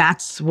 And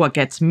that's what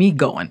gets me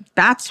going.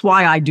 That's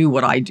why I do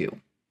what I do.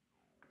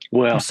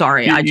 Well, I'm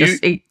sorry.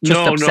 It just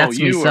upsets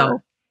me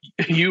so.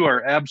 You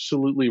are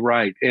absolutely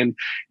right. And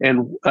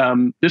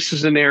this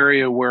is an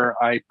area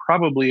where I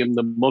probably am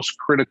the most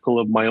critical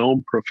of my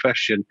own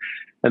profession.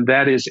 And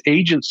that is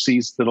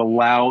agencies that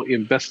allow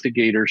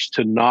investigators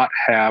to not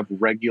have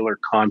regular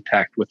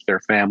contact with their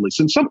families.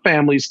 And some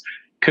families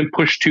can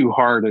push too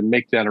hard and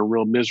make that a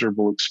real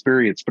miserable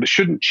experience, but it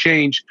shouldn't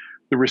change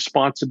the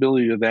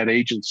responsibility of that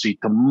agency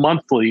to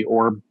monthly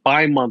or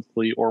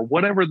bi-monthly or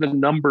whatever the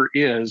number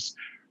is,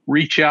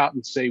 reach out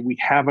and say, we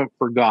haven't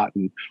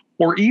forgotten.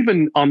 Or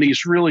even on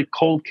these really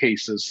cold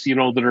cases, you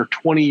know, that are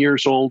 20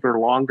 years old or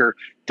longer,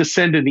 to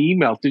send an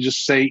email to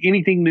just say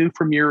anything new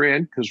from your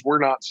end, because we're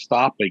not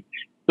stopping.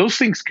 Those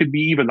things could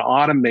be even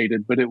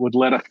automated, but it would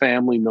let a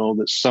family know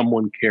that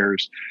someone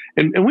cares.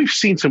 And we've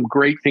seen some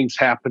great things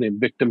happen in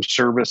victim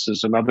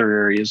services and other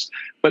areas,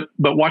 but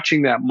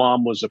watching that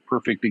mom was a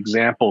perfect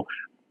example.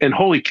 And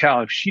holy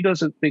cow, if she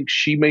doesn't think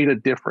she made a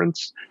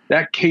difference,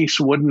 that case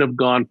wouldn't have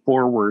gone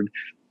forward.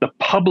 The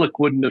public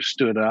wouldn't have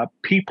stood up.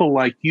 People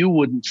like you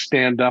wouldn't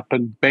stand up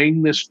and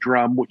bang this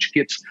drum, which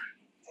gets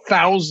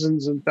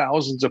thousands and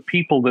thousands of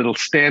people that'll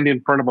stand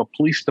in front of a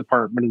police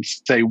department and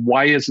say,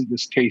 why isn't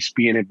this case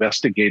being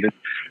investigated?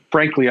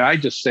 Frankly, I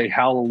just say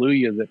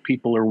hallelujah that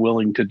people are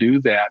willing to do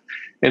that.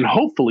 And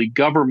hopefully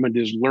government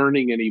is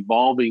learning and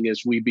evolving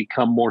as we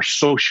become more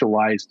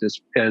socialized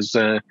as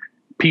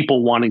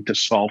people wanting to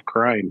solve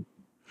crime.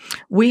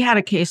 We had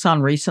a case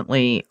on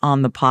recently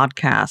on the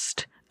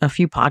podcast, a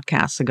few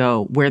podcasts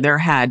ago, where there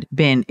had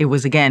been, it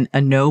was again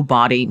a no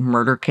body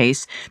murder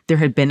case. There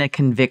had been a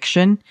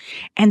conviction,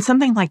 and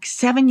something like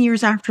 7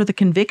 years after the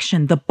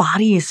conviction, the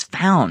body is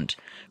found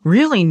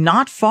really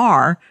not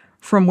far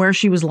from where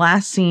she was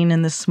last seen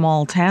in this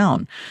small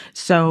town.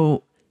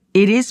 So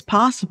it is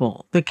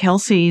possible that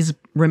Kelsie's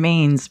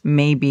remains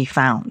may be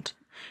found.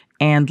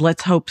 And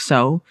let's hope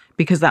so,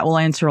 because that will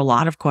answer a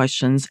lot of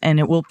questions and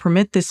it will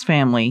permit this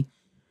family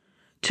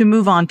to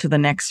move on to the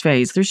next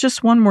phase. There's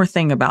just one more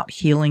thing about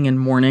healing and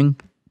mourning.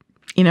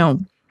 You know,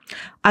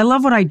 I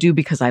love what I do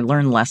because I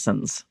learn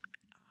lessons.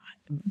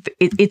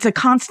 It's a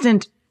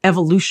constant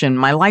evolution.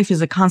 My life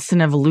is a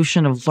constant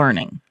evolution of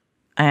learning.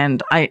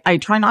 And I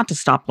try not to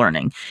stop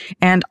learning.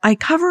 And I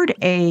covered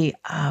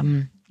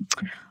God,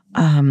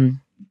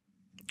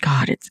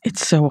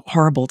 it's so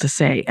horrible to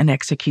say, an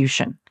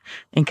execution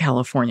in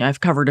California.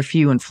 I've covered a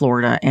few in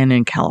Florida and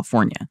in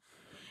California.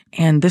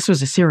 And this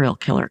was a serial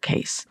killer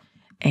case.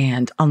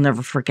 And I'll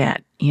never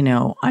forget, you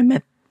know, I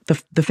met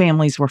the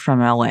families were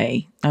from LA.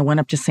 I went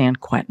up to San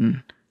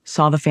Quentin,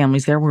 saw the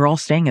families there. We were all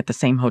staying at the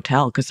same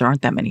hotel because there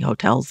aren't that many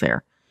hotels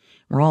there.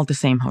 We're all at the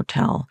same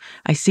hotel.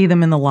 I see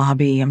them in the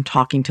lobby. I'm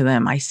talking to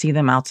them. I see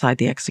them outside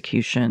the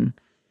execution.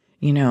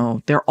 You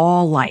know, they're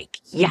all like,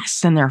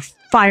 yes, and they're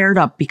fired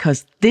up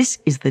because this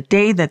is the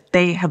day that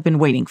they have been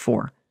waiting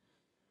for.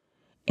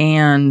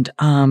 And,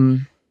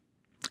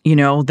 you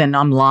know, then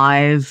I'm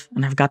live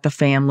and I've got the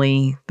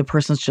family. The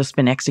person's just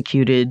been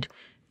executed.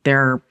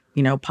 They're,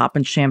 you know,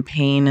 popping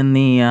champagne in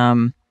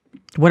the,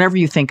 whatever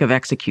you think of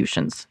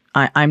executions.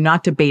 I'm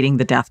not debating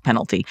the death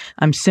penalty.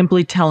 I'm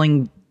simply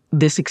telling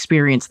this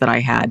experience that I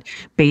had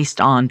based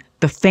on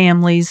the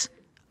families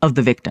of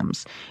the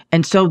victims.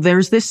 And so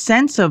there's this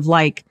sense of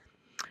like,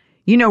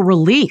 you know,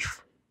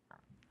 relief.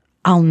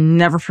 I'll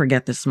never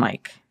forget this,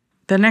 Mike.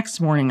 The next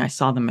morning I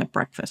saw them at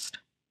breakfast.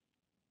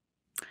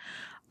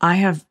 I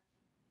have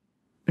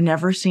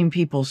never seen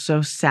people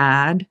so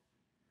sad,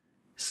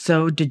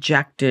 so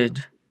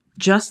dejected,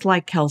 just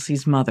like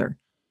Kelsie's mother.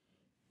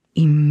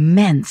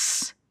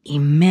 Immense,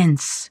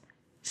 immense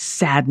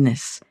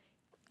sadness,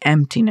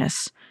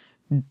 emptiness,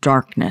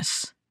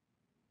 darkness.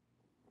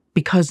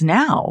 Because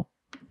now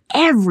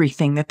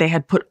everything that they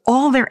had put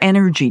all their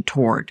energy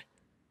toward,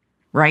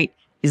 right,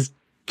 is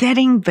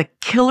getting the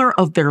killer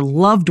of their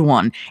loved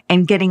one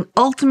and getting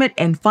ultimate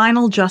and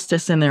final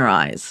justice in their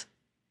eyes.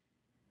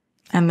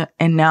 And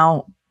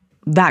now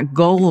that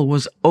goal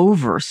was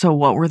over. So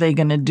what were they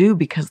going to do?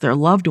 Because their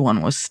loved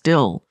one was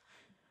still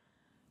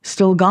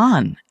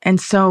gone.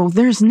 And so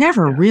there's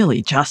never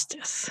really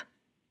justice.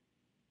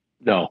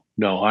 No,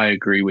 I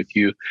agree with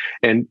you.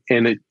 And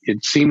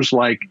it seems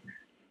like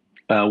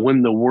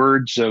when the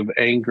words of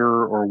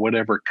anger or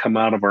whatever come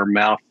out of our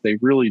mouth, they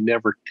really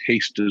never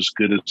taste as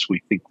good as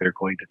we think they're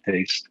going to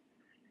taste.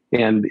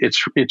 And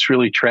it's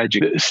really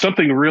tragic.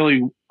 Something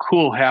really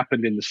cool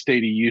happened in the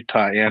state of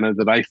Utah, Anna,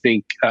 that I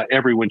think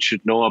everyone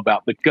should know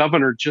about. The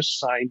governor just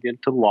signed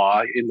into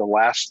law in the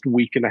last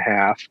week and a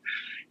half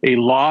a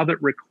law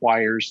that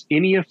requires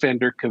any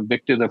offender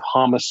convicted of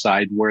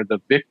homicide where the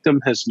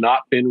victim has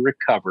not been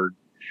recovered,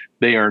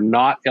 they are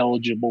not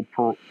eligible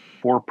for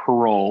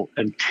parole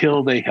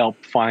until they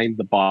help find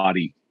the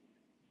body.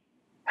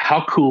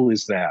 How cool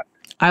is that?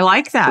 I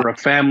like that. For a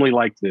family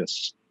like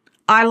this.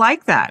 I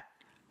like that.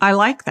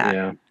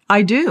 Yeah.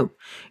 I do.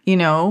 You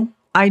know,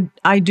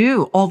 I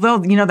do.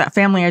 Although, you know, that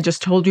family I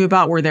just told you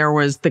about where there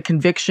was the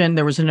conviction,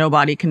 there was a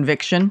nobody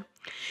conviction.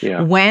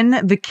 Yeah.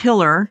 When the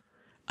killer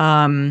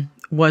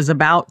was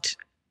about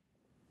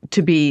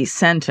to be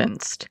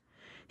sentenced,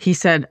 he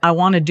said, I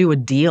want to do a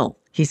deal.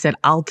 He said,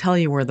 I'll tell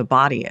you where the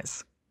body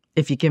is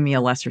if you give me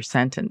a lesser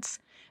sentence.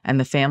 And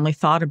the family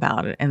thought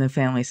about it, and the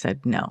family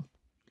said, no.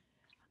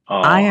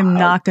 I am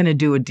not going to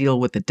do a deal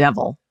with the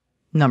devil,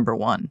 number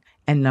one.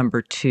 And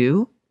number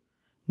two,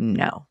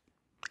 no.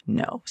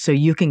 So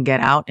you can get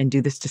out and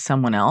do this to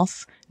someone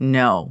else?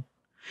 No.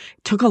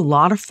 It took a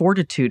lot of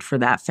fortitude for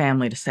that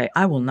family to say,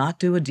 I will not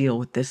do a deal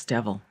with this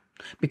devil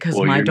because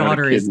my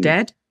daughter is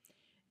dead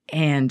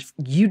and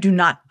you do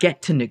not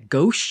get to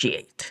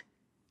negotiate.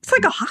 It's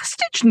like a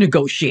hostage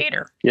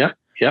negotiator. Yeah.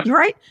 You're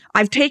right.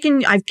 I've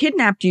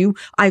kidnapped you.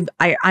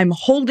 I'm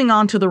holding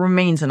on to the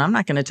remains and I'm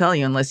not going to tell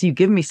you unless you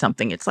give me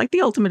something. It's like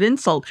the ultimate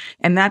insult.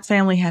 And that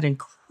family had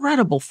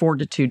incredible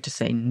fortitude to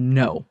say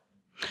no.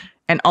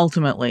 And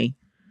ultimately,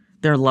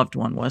 their loved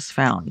one was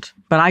found.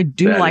 But I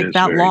do like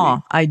that law.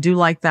 Neat. I do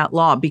like that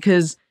law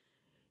because,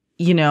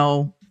 you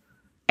know,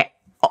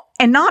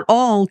 and not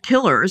all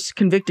killers,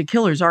 convicted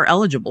killers, are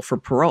eligible for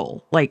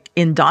parole. Like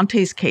in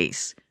Donthe's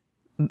case,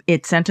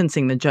 it's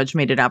sentencing, the judge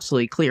made it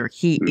absolutely clear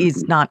he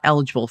is not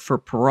eligible for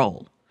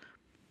parole.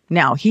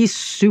 Now, he's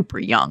super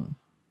young.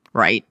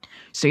 right?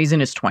 So he's in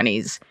his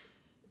 20s.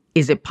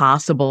 Is it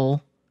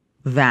possible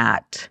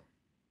that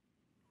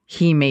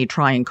he may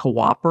try and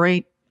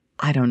cooperate?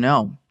 I don't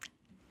know.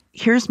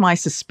 Here's my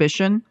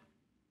suspicion.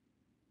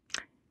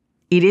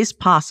 It is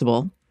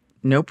possible,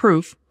 no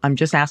proof, I'm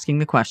just asking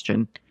the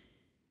question.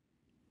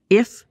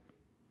 If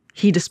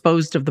he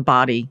disposed of the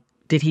body,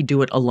 did he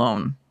do it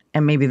alone?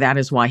 And maybe that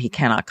is why he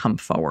cannot come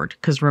forward.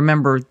 Because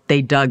remember,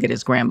 they dug at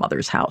his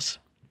grandmother's house.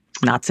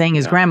 Not saying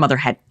his grandmother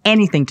had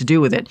anything to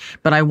do with it,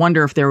 but I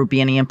wonder if there would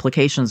be any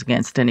implications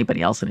against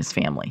anybody else in his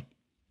family.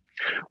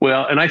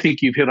 Well, and I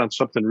think you've hit on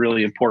something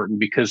really important,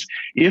 because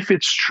if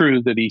it's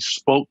true that he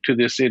spoke to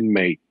this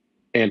inmate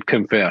and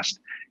confessed,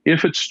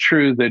 if it's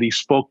true that he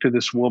spoke to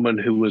this woman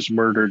who was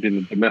murdered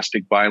in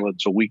domestic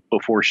violence a week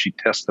before she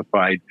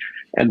testified,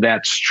 and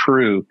that's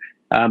true,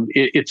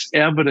 it's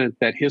evident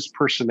that his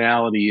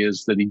personality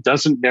is that he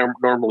doesn't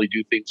normally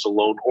do things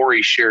alone, or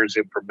he shares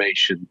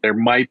information. There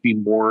might be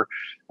more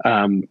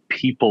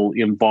people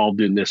involved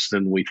in this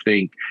than we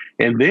think.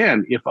 And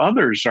then if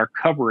others are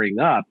covering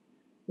up,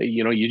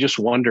 you just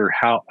wonder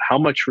how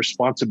much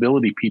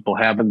responsibility people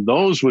have. And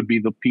those would be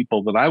the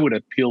people that I would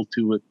appeal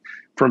to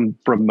from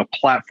a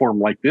platform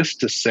like this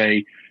to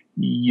say,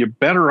 you're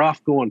better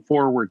off going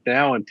forward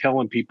now and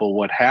telling people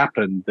what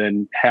happened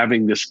than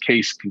having this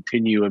case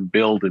continue and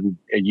build and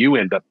you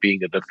end up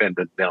being a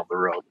defendant down the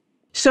road.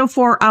 So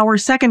for our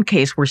second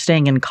case, we're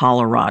staying in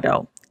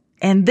Colorado.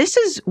 And this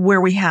is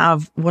where we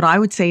have what I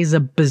would say is a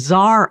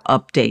bizarre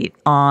update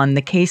on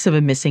the case of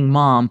a missing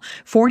mom,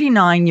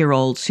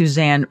 49-year-old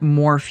Suzanne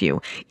Morphew.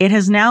 It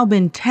has now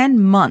been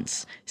 10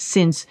 months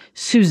since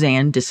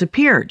Suzanne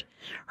disappeared.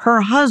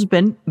 Her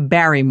husband,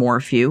 Barry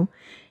Morphew,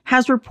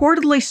 has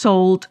reportedly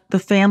sold the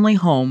family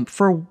home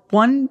for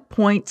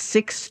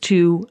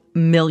 $1.62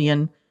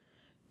 million.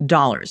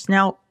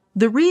 Now,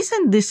 the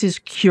reason this is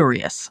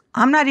curious,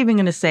 I'm not even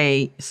going to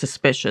say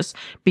suspicious,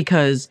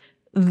 because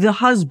the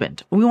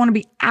husband, we want to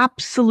be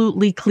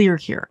absolutely clear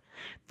here.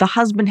 The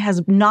husband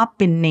has not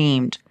been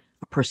named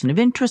a person of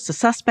interest, a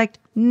suspect,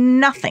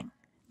 nothing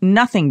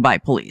by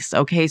police.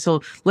 Okay,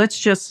 so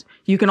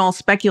you can all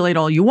speculate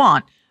all you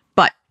want,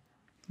 but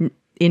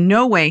in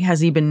no way has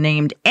he been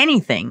named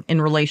anything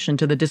in relation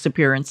to the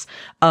disappearance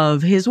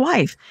of his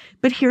wife.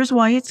 But here's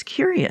why it's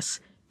curious,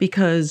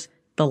 because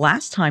the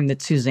last time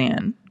that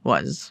Suzanne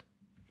was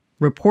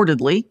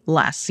reportedly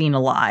last seen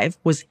alive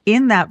was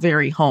in that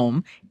very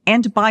home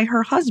and by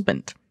her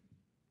husband.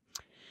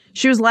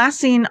 She was last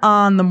seen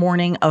on the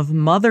morning of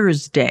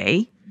Mother's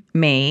Day,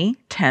 May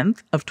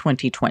 10th of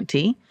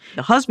 2020.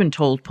 The husband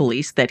told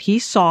police that he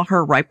saw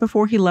her right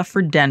before he left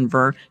for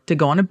Denver to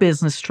go on a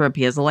business trip.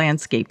 He has a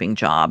landscaping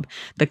job.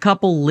 The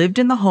couple lived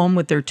in the home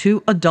with their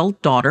 2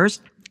 adult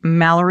daughters,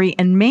 Mallory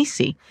and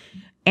Macy.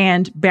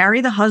 And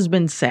Barry, the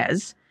husband,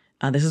 says,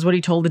 this is what he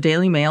told the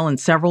Daily Mail and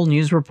several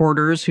news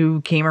reporters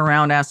who came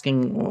around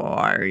asking,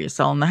 why are you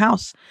selling the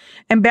house?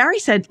 And Barry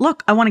said,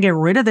 look, I want to get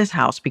rid of this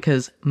house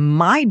because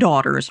my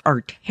daughters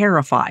are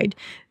terrified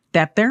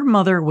that their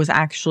mother was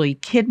actually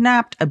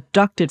kidnapped,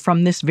 abducted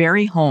from this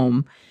very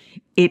home.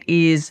 It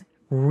is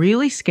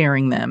really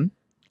scaring them.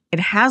 It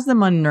has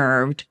them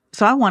unnerved.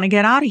 So I want to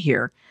get out of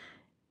here.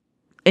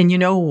 And you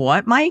know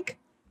what, Mike?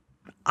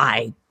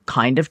 I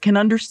kind of can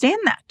understand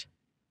that.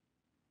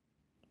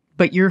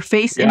 But your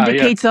face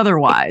indicates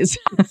otherwise.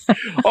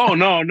 Oh,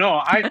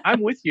 no.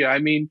 I'm with you. I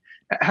mean,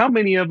 how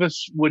many of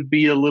us would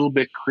be a little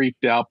bit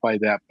creeped out by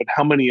that? But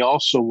how many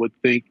also would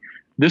think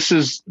this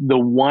is the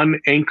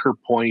one anchor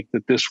point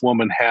that this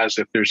woman has?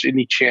 If there's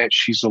any chance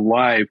she's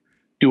alive,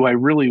 do I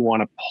really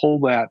want to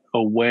pull that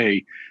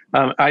away?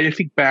 I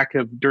think back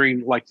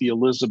during like the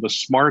Elizabeth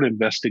Smart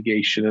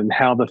investigation and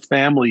how the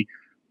family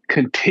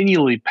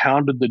continually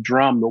pounded the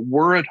drum.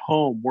 We're at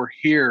home. We're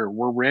here.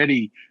 We're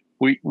ready.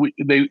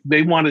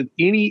 They wanted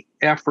any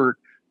effort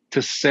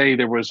to say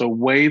there was a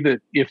way that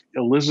if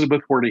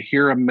Elizabeth were to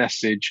hear a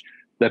message,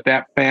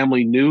 that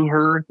family knew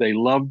her, they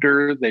loved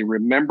her, they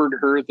remembered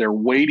her, they're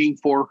waiting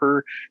for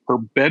her, her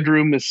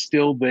bedroom is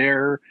still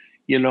there,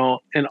 and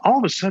all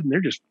of a sudden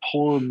they're just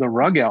pulling the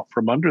rug out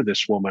from under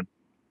this woman.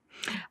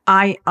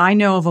 I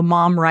know of a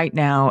mom right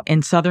now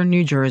in southern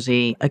New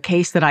Jersey, a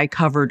case that I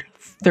covered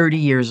 30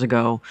 years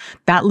ago.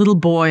 That little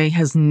boy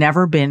has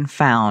never been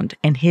found,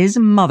 and his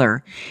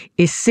mother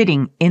is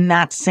sitting in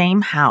that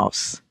same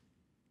house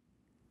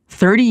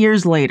 30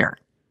 years later.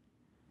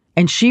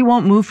 And she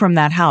won't move from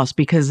that house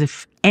because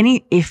if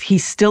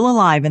he's still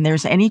alive and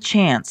there's any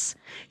chance,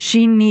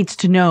 she needs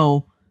to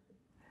know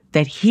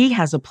that he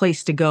has a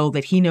place to go,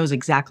 that he knows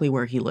exactly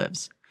where he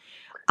lives.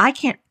 I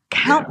can't.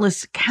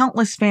 Countless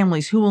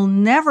families who will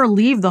never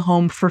leave the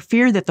home for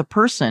fear that the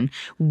person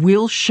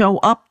will show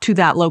up to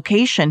that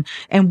location.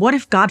 And what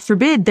if, God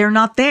forbid, they're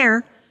not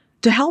there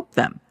to help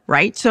them,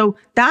 right? So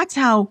that's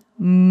how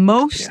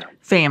most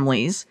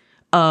families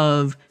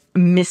of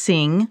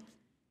missing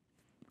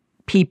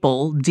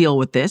people deal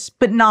with this,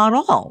 but not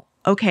all.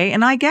 Okay,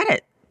 and I get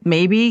it.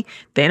 Maybe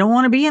they don't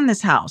want to be in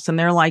this house. And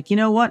they're like, you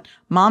know what?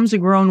 Mom's a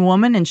grown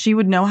woman and she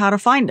would know how to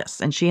find us.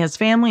 And she has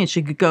family and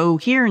she could go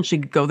here and she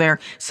could go there.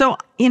 So,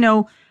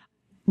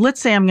 let's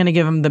say I'm going to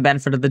give him the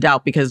benefit of the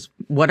doubt, because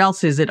what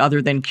else is it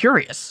other than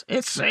curious?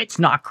 It's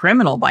not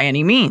criminal by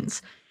any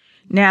means.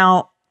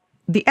 Now,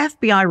 the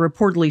FBI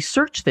reportedly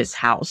searched this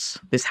house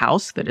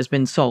that has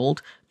been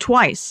sold,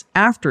 twice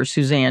after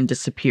Suzanne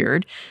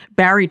disappeared.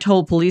 Barry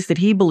told police that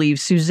he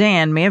believes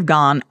Suzanne may have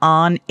gone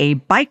on a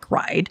bike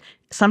ride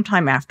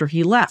sometime after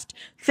he left.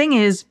 Thing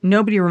is,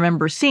 nobody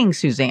remembers seeing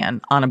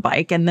Suzanne on a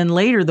bike, and then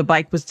later the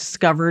bike was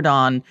discovered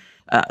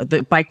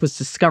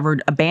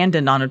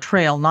abandoned on a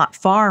trail not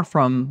far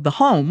from the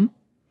home.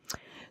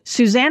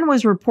 Suzanne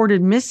was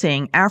reported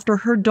missing after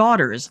her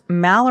daughters,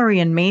 Mallory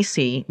and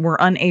Macy, were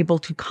unable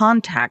to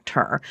contact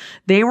her.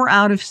 They were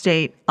out of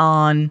state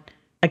on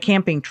a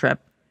camping trip.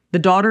 The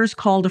daughters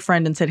called a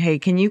friend and said, "Hey,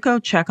 can you go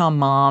check on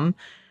mom?"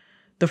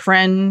 The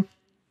friend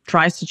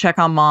tries to check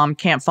on mom,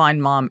 can't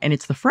find mom, and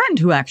it's the friend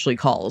who actually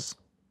calls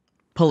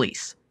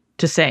police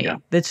to say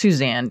that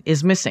Suzanne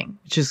is missing,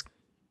 which is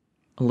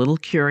a little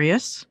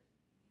curious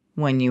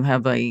when you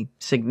have a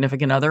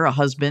significant other, a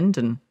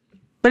husband,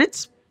 but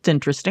it's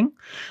interesting.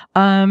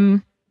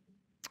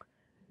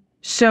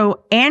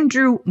 So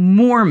Andrew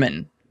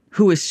Mormon,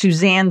 who is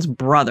Suzanne's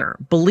brother,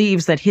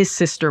 believes that his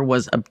sister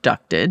was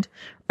abducted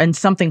and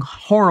something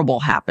horrible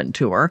happened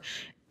to her.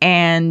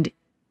 And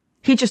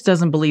he just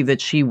doesn't believe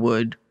that she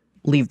would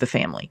leave the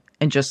family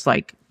and just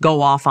like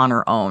go off on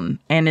her own.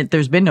 And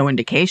there's been no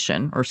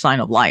indication or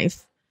sign of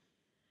life.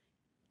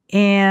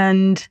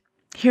 And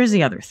here's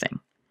the other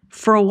thing.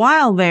 For a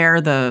while there,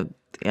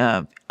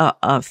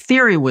 a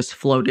theory was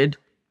floated.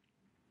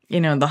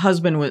 The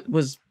husband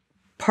was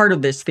part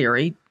of this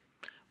theory.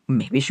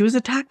 Maybe she was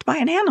attacked by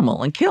an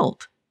animal and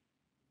killed.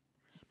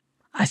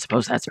 I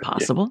suppose that's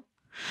possible.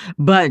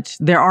 But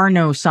there are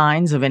no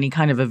signs of any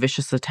kind of a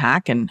vicious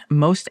attack. And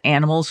most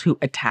animals who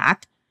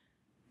attack,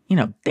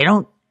 they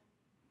don't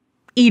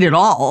eat it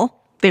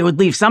all. They would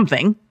leave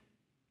something.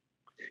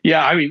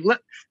 Yeah, I mean,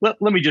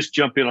 let me just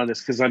jump in on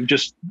this because I'm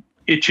just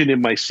itching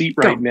in my seat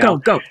right now.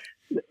 Go.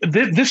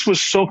 This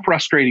was so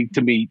frustrating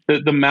to me,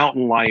 the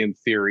mountain lion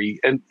theory.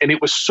 And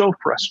it was so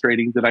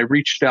frustrating that I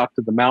reached out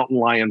to the Mountain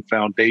Lion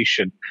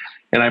Foundation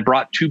and I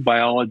brought two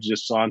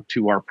biologists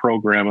onto our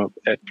program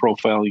at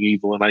Profiling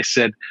Evil. And I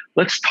said,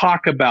 let's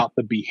talk about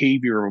the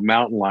behavior of a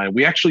mountain lion.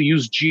 We actually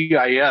used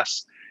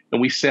GIS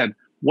and we said,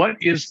 what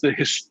is the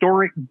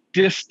historic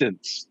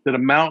distance that a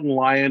mountain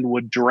lion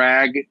would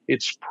drag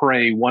its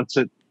prey once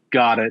it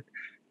got it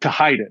to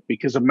hide it?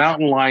 Because a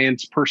mountain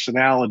lion's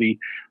personality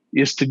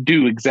is to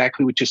do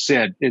exactly what you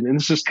said. And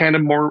this is kind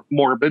of more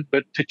morbid,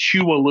 but to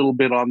chew a little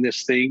bit on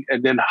this thing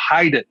and then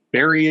hide it,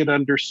 bury it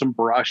under some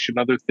brush and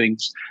other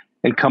things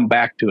and come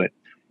back to it.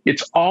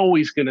 It's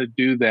always going to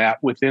do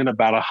that within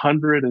about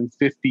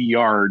 150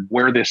 yards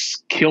where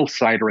this kill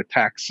site or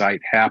attack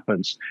site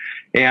happens.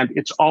 And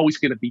it's always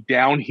going to be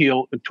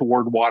downhill and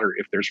toward water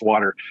if there's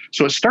water.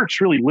 So it starts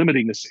really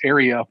limiting this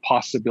area of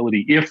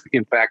possibility if,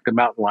 in fact, the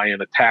mountain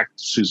lion attacked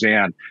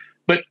Suzanne.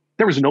 But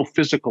there was no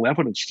physical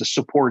evidence to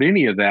support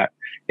any of that.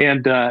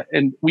 And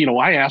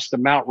I asked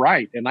them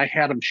outright, and I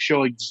had them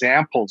show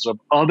examples of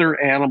other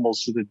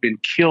animals that had been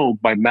killed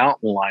by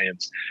mountain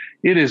lions.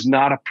 It is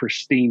not a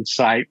pristine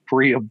site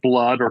free of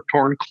blood or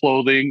torn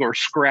clothing or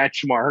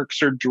scratch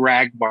marks or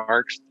drag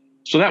marks.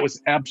 So that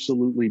was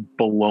absolutely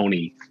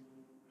baloney.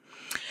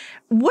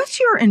 What's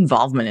your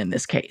involvement in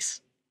this case?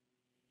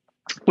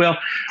 Well,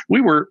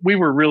 we were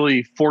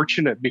really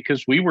fortunate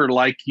because we were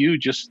like you,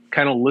 just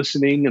kind of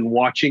listening and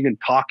watching and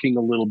talking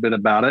a little bit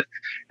about it.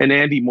 And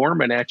Andy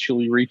Mormon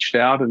actually reached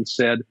out and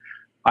said,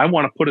 I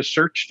want to put a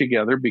search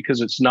together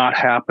because it's not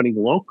happening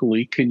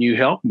locally. Can you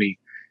help me?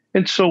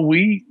 And so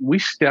we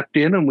stepped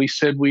in and we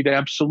said we'd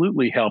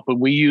absolutely help. And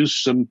we used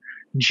some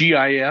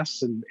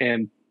GIS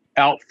and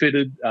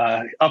outfitted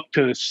up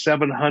to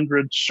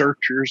 700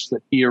 searchers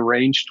that he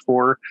arranged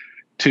for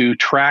to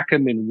track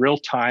them in real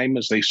time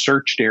as they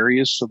searched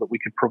areas so that we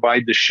could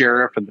provide the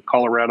sheriff and the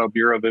Colorado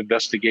Bureau of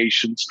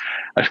Investigations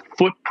a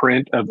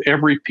footprint of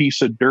every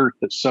piece of dirt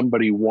that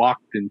somebody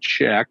walked and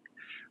checked.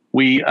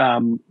 We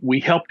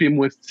helped him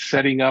with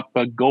setting up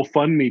a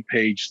GoFundMe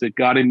page that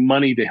got him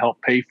money to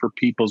help pay for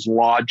people's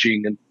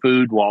lodging and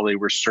food while they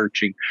were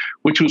searching,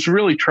 which was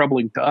really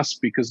troubling to us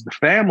because the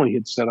family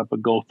had set up a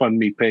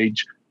GoFundMe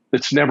page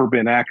that's never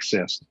been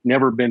accessed,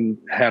 never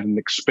had an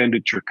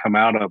expenditure come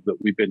out of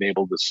that we've been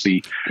able to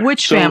see.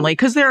 Which family?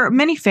 Because there are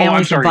many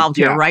families involved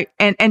here, right?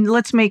 And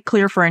let's make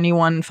clear for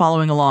anyone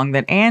following along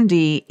that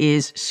Andy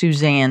is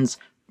Suzanne's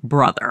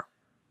brother,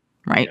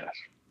 right? Yes.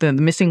 The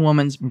missing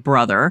woman's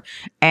brother.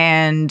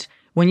 And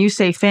when you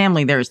say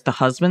family, there's the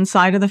husband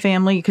side of the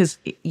family, because,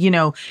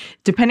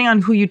 depending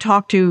on who you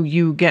talk to,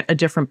 you get a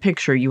different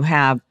picture. You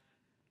have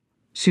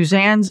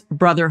Suzanne's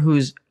brother,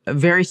 who's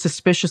very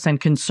suspicious and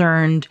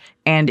concerned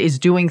and is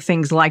doing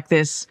things like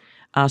this,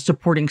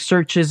 supporting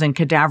searches and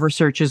cadaver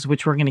searches,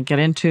 which we're going to get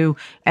into.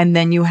 And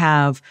then you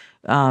have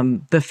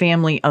the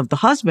family of the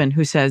husband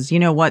who says, you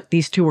know what,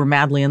 these two were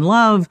madly in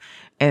love.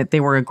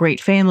 They were a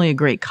great family, a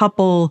great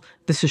couple.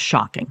 This is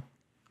shocking.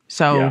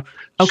 So,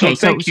 okay,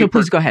 so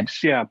please go ahead.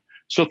 Yeah.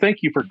 So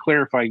thank you for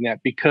clarifying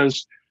that,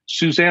 because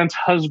Suzanne's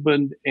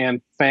husband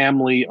and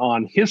family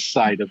on his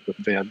side of the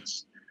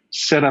fence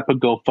set up a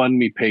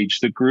GoFundMe page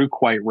that grew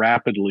quite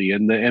rapidly,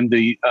 and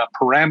the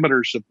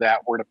parameters of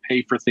that were to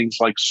pay for things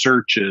like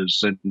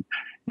searches and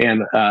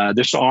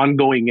this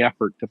ongoing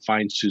effort to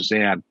find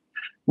Suzanne.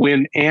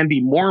 When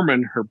Andy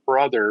Mormon, her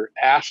brother,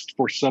 asked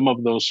for some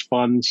of those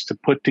funds to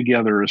put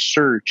together a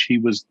search, he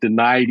was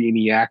denied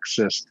any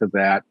access to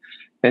that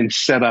and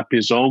set up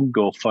his own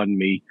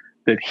GoFundMe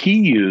that he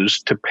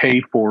used to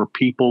pay for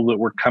people that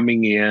were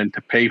coming in,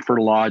 to pay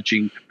for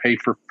lodging, to pay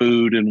for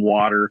food and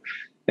water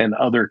and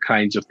other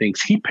kinds of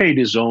things. He paid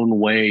his own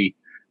way.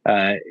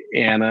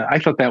 And I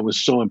thought that was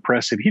so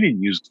impressive. He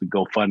didn't use the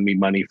GoFundMe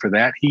money for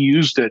that. He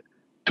used it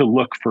to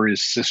look for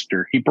his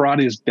sister. He brought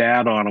his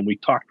dad on, and we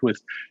talked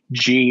with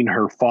Gene,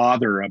 her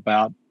father,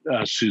 about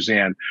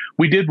Suzanne.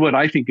 We did what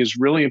I think is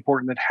really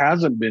important that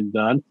hasn't been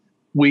done.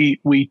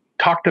 We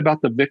talked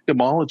about the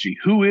victimology.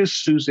 Who is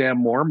Suzanne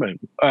Mormon?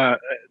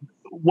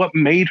 What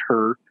made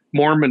her,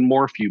 Mormon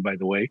Morphew, by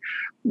the way,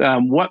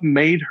 what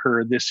made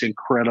her this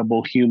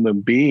incredible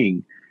human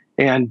being?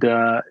 And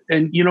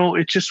you know,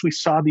 it just, we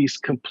saw these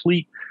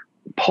complete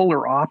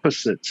polar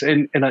opposites.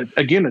 And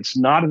again, it's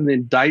not an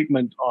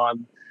indictment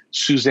on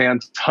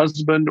Suzanne's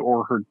husband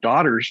or her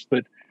daughters,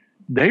 but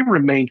they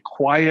remained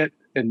quiet,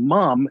 and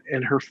mom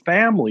and her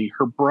family,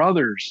 her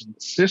brothers and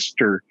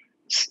sister,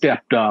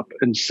 stepped up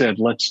and said,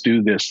 let's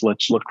do this.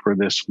 Let's look for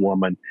this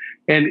woman.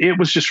 And it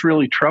was just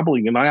really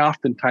troubling. And I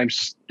oftentimes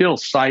still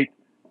cite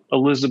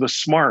Elizabeth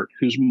Smart,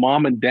 whose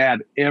mom and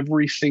dad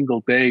every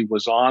single day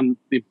was on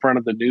in front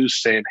of the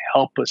news saying,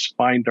 help us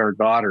find our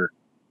daughter.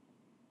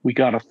 We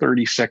got a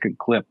 30-second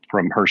clip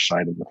from her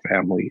side of the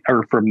family,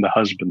 or from the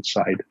husband's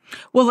side.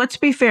 Well, let's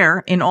be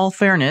fair, in all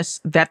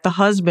fairness, that the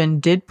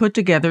husband did put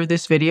together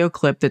this video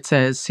clip that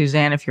says,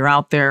 Suzanne, if you're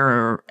out there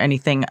or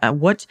anything,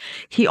 what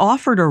he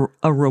offered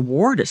a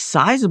reward, a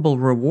sizable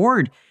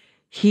reward.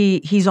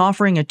 He's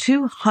offering a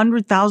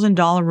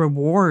 $200,000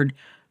 reward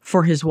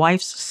for his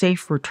wife's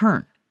safe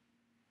return.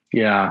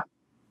 Yeah.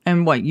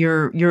 And what,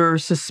 you're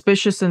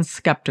suspicious and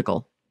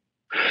skeptical?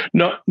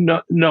 No.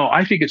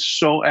 I think it's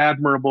so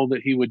admirable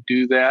that he would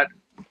do that.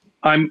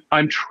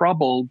 I'm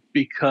troubled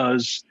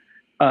because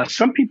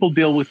some people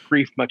deal with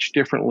grief much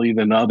differently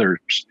than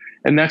others,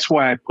 and that's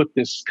why I put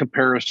this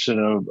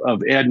comparison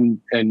of Ed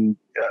and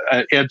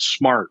Ed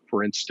Smart,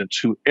 for instance,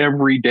 who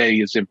every day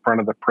is in front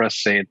of the press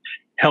saying,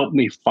 "Help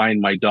me find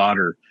my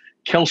daughter."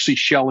 Kelsie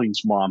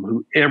Schelling's mom,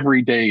 who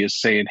every day is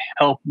saying,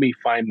 "Help me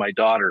find my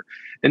daughter."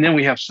 And then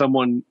we have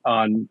someone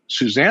on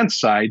Suzanne's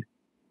side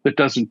that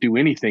doesn't do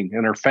anything,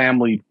 and her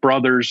family,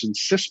 brothers and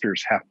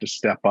sisters, have to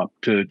step up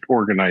to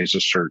organize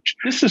a search.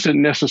 This isn't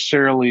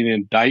necessarily an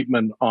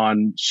indictment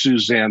on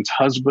Suzanne's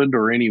husband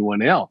or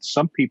anyone else.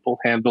 Some people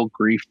handle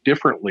grief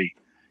differently.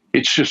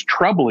 It's just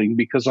troubling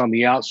because on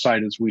the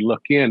outside, as we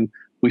look in,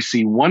 we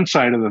see one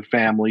side of the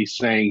family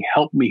saying,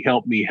 help me,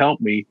 help me, help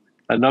me.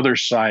 Another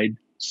side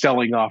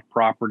selling off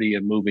property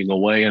and moving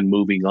away and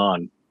moving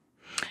on.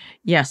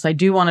 Yes, I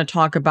do want to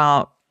talk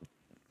about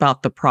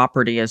the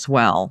property as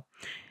well.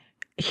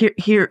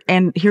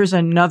 Here's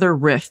another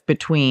rift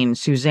between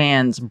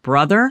Suzanne's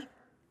brother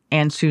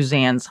and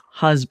Suzanne's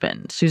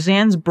husband.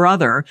 Suzanne's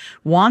brother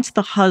wants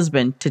the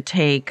husband to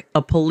take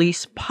a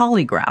police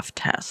polygraph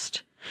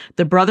test.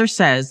 The brother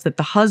says that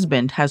the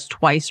husband has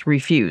twice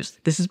refused.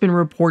 This has been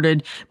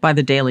reported by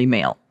the Daily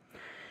Mail.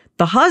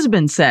 The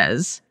husband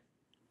says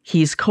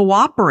he's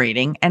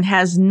cooperating and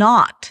has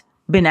not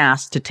been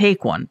asked to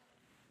take one.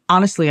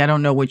 Honestly, I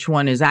don't know which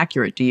one is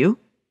accurate. Do you?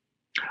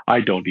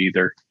 I don't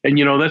either. And,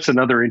 you know, that's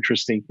another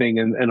interesting thing,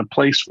 and a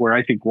place where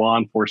I think law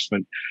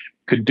enforcement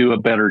could do a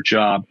better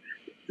job.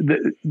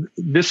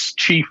 This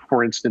chief,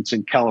 for instance,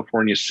 in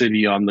California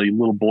City on the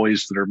little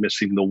boys that are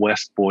missing, the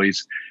West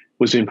boys,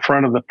 was in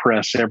front of the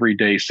press every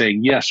day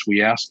saying, yes,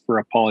 we asked for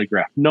a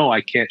polygraph. No,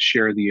 I can't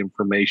share the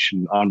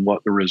information on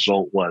what the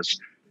result was.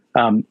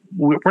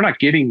 We're not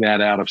getting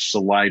that out of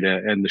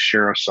Salida and the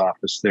sheriff's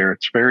office there.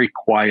 It's very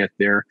quiet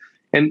there.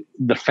 And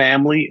the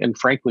family and,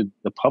 frankly,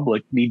 the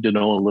public need to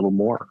know a little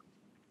more.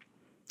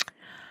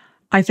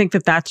 I think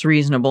that that's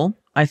reasonable.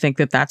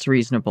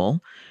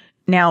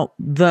 Now,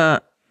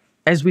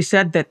 as we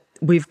said, that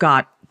we've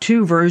got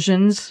two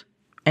versions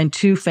and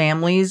two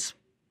families,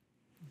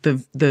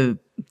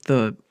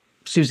 the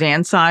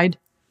Suzanne side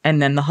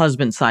and then the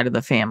husband side of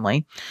the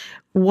family.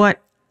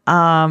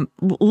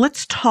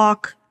 Let's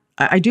talk.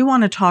 I do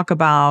want to talk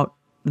about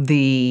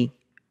the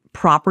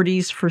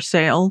properties for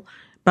sale,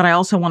 but I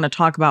also want to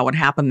talk about what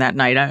happened that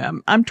night.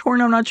 I'm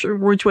torn. I'm not sure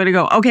which way to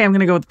go. Okay, I'm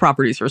going to go with the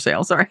properties for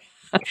sale. Sorry.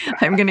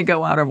 I'm going to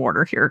go out of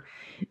order here.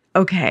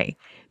 Okay.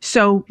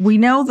 So we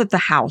know that the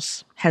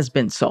house has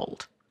been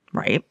sold,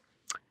 right?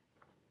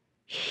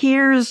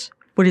 Here's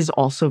what is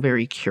also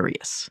very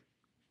curious.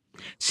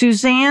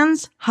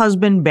 Suzanne's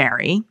husband,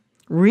 Barry,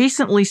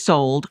 recently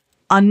sold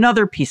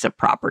another piece of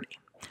property.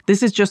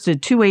 This is just a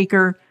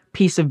 2-acre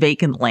piece of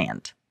vacant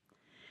land.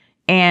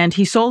 And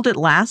he sold it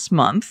last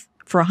month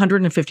for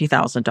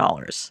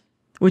 $150,000,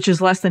 which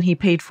is less than he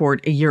paid for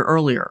it a year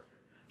earlier.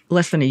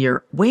 Less than a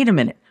year. Wait a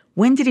minute.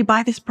 When did he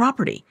buy this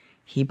property?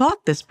 He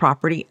bought this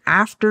property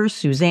after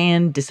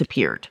Suzanne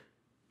disappeared.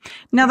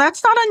 Now,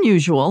 that's not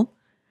unusual,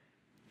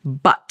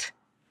 but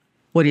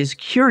what is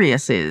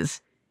curious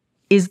is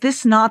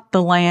this not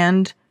the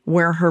land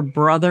where her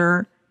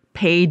brother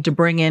paid to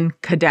bring in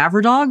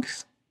cadaver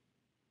dogs?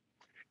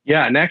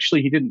 Yeah, and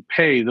actually he didn't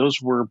pay.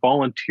 Those were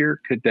volunteer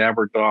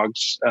cadaver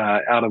dogs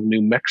out of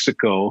New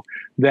Mexico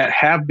that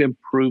have been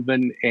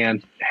proven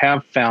and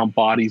have found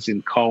bodies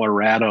in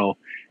Colorado.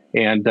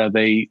 And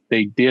they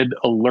did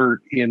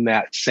alert in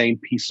that same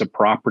piece of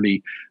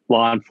property.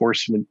 Law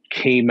enforcement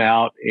came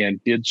out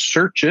and did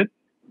search it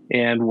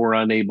and were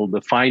unable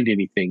to find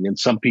anything. And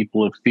some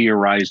people have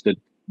theorized a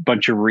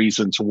bunch of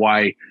reasons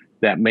why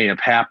that may have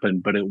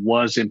happened, but it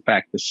was in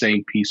fact the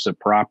same piece of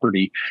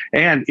property.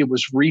 And it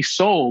was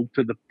resold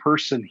to the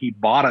person he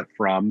bought it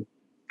from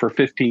for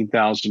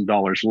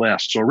 $15,000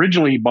 less. So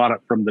originally he bought it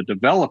from the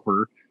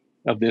developer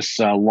of this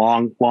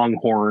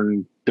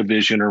Longhorn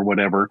division or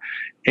whatever,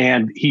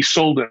 and he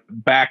sold it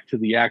back to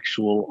the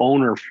actual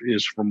owner,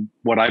 is from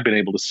what I've been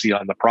able to see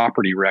on the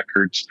property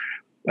records.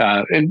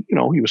 And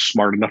he was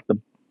smart enough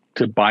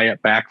to buy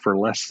it back for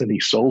less than he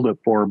sold it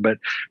for. But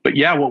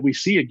yeah, what we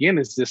see again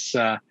is this,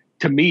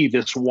 to me,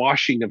 this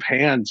washing of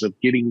hands of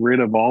getting rid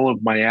of all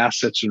of my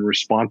assets and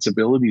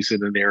responsibilities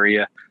in an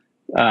area.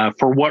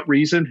 For what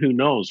reason? Who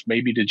knows?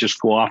 Maybe to just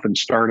go off and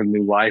start a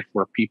new life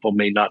where people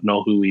may not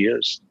know who he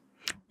is.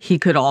 He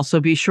could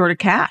also be short of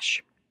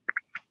cash.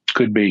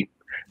 Could be.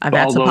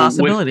 That's a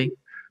possibility.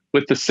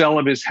 With the sale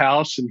of his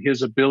house and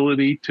his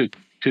ability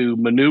to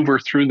maneuver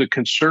through the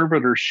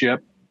conservatorship,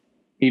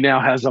 he now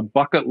has a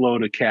bucket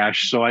load of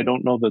cash. So I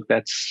don't know that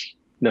that's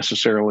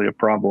necessarily a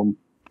problem.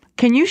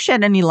 Can you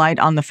shed any light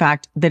on the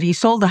fact that he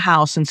sold the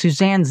house and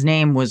Suzanne's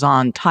name was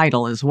on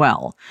title as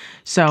well?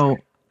 So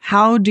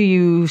how do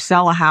you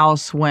sell a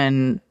house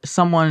when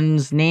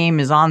someone's name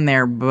is on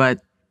there,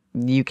 but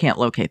you can't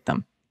locate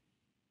them?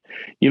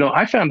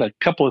 I found a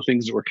couple of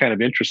things that were kind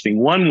of interesting.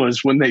 One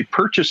was when they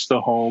purchased the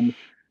home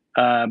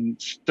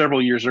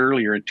several years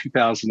earlier in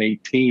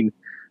 2018,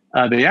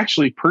 they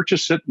actually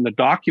purchased it and the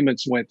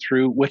documents went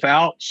through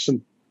without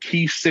some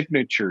key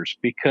signatures,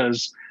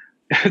 because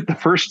at the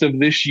first of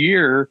this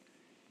year,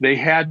 they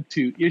had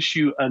to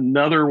issue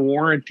another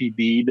warranty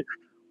deed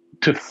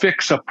to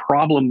fix a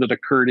problem that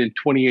occurred in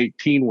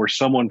 2018 where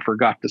someone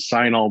forgot to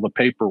sign all the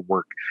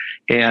paperwork.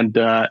 And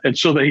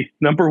so they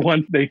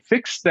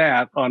fixed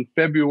that on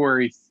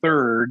February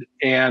 3rd.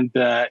 And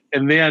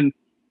then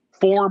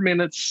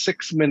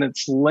 6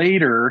 minutes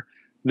later,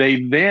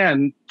 they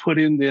then put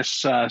in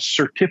this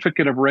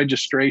certificate of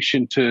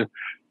registration to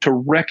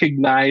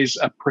recognize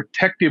a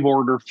protective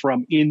order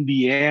from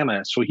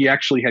Indiana. So he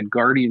actually had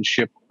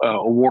guardianship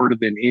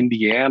awarded in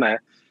Indiana.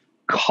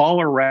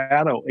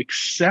 Colorado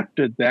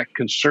accepted that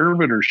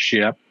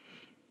conservatorship,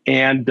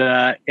 and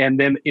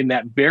then in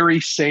that very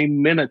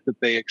same minute that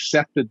they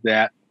accepted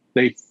that,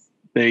 they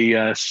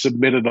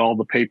submitted all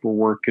the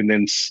paperwork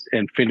and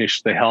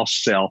finished the house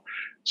sale.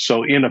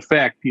 So in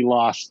effect, he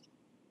lost.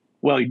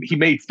 Well, he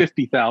made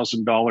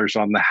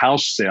 $50,000 on the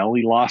house sale.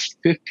 He lost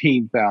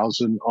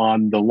 $15,000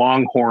 on the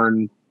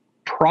Longhorn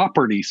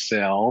property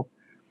sale.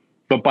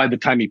 But by the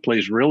time he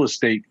pays real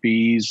estate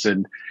fees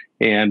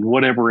and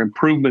whatever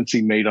improvements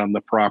he made on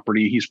the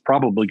property, he's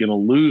probably going to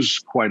lose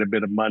quite a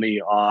bit of money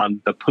on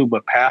the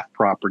Puma Path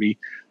property.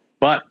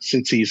 But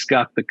since he's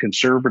got the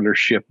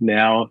conservatorship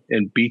now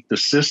and beat the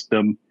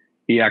system,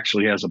 he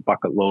actually has a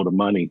bucket load of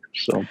money.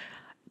 So,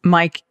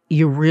 Mike,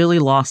 you really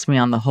lost me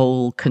on the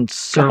whole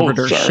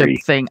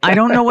conservatorship thing. I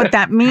don't know what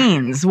that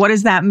means. What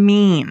does that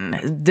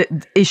mean?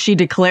 Is she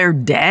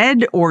declared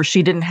dead, or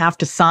she didn't have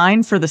to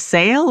sign for the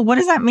sale? What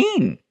does that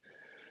mean?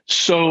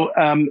 So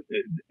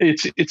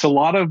it's a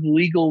lot of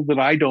legal that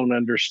I don't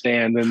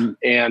understand,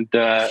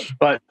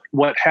 but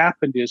what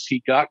happened is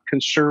he got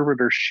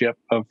conservatorship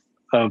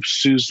of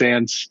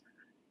Suzanne's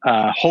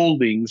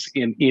holdings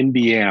in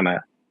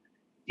Indiana.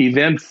 He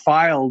then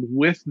filed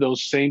with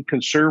those same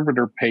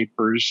conservator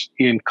papers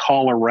in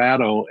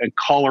Colorado, and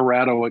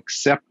Colorado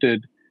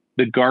accepted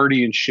the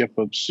guardianship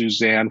of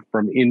Suzanne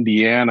from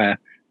Indiana,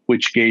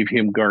 which gave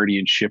him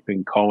guardianship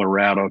in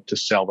Colorado to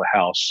sell the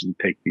house and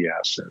take the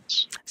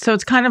assets. So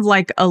it's kind of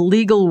like a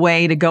legal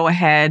way to go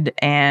ahead,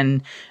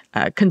 and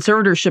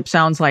conservatorship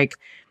sounds like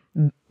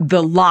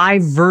the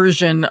live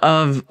version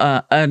of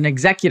an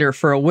executor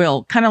for a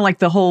will, kind of like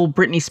the whole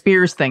Britney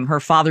Spears thing. Her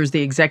father's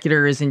the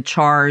executor, is in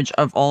charge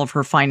of all of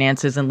her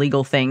finances and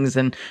legal things,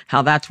 and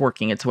how that's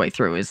working its way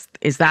through.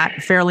 Is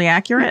that fairly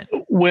accurate?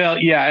 Well,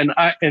 yeah,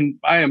 and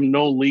I am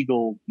no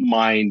legal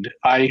mind.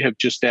 I have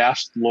just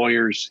asked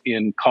lawyers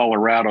in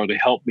Colorado to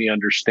help me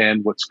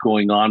understand what's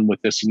going on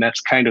with this, and that's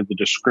kind of the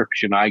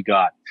description I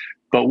got.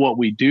 But what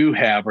we do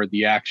have are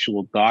the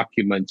actual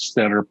documents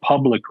that are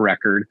public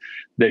record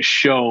that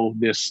show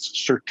this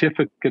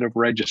certificate of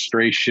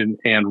registration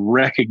and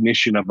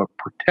recognition of a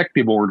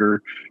protective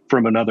order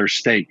from another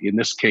state, in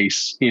this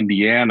case,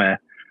 Indiana,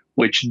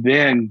 which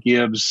then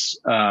gives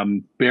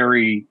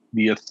Barry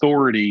the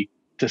authority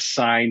to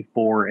sign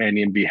for and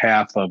in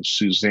behalf of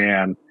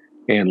Suzanne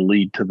and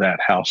lead to that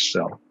house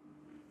sale.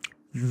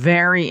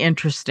 Very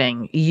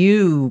interesting.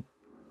 You,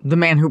 the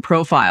man who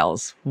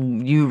profiles,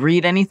 you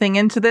read anything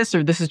into this,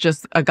 or this is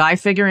just a guy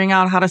figuring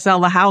out how to sell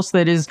the house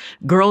that his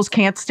girls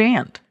can't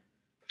stand?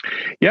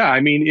 Yeah,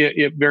 I mean,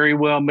 it very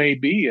well may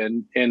be,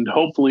 and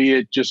hopefully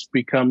it just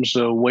becomes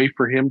a way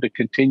for him to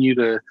continue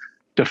to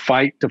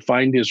fight to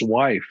find his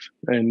wife.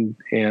 Gosh,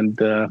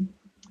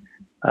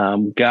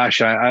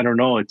 I don't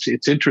know.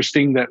 It's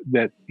interesting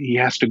that he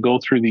has to go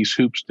through these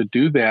hoops to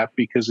do that,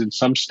 because in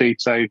some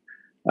states,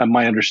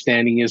 my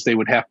understanding is they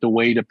would have to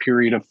wait a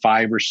period of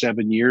 5 or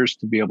 7 years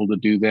to be able to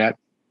do that.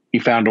 He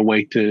found a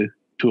way to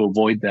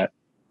avoid that.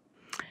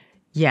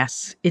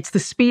 Yes, it's the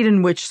speed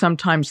in which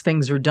sometimes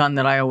things are done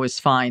that I always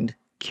find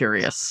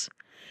curious.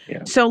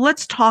 Yeah. So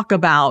let's talk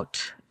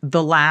about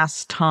the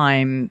last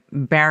time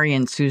Barry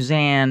and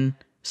Suzanne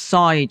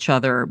saw each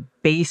other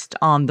based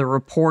on the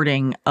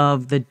reporting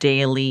of the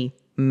Daily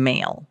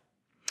Mail.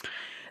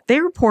 They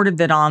reported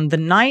that on the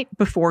night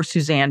before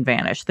Suzanne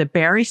vanished, that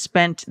Barry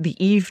spent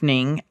the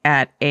evening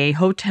at a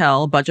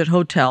hotel, budget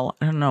hotel.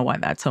 I don't know why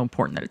that's so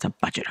important that it's a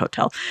budget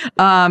hotel.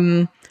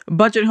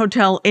 Budget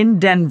hotel in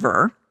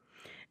Denver.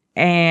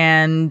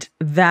 And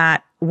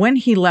that when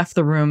he left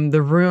the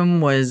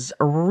room was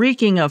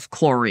reeking of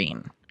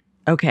chlorine.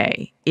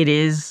 Okay,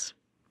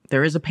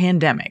 there is a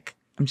pandemic.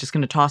 I'm just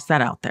going to toss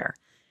that out there.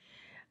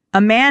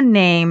 A man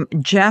named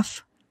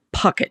Jeff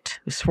Puckett,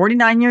 who's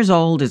 49 years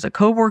old, is a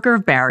co-worker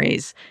of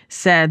Barry's,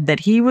 said that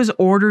he was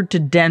ordered to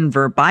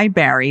Denver by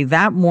Barry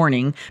that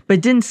morning,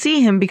 but didn't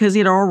see him because he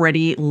had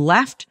already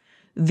left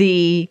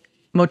the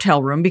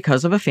motel room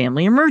because of a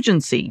family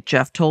emergency.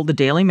 Jeff told the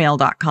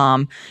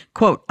dailymail.com,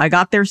 quote, "I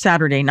got there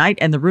Saturday night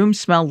and the room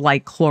smelled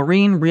like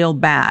chlorine real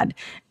bad,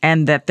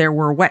 and that there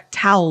were wet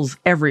towels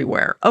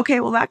everywhere." Okay,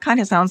 well, that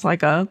kind of sounds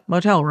like a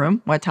motel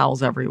room, wet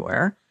towels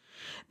everywhere.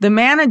 The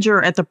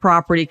manager at the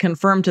property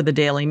confirmed to the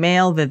Daily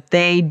Mail that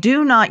they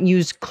do not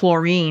use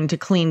chlorine to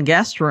clean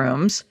guest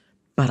rooms,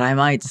 but I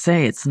might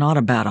say it's not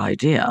a bad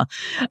idea,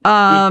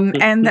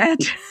 and that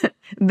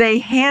they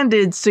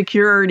handed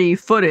security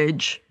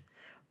footage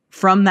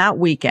from that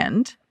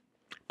weekend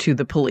to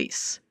the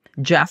police.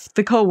 Jeff,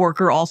 the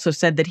coworker, also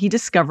said that he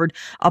discovered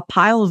a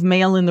pile of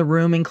mail in the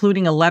room,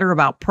 including a letter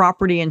about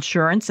property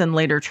insurance, and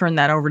later turned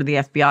that over to the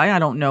FBI. I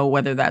don't know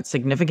whether that's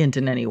significant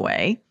in any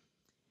way.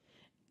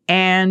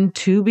 And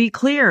to be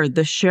clear,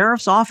 the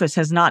sheriff's office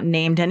has not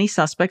named any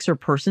suspects or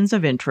persons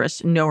of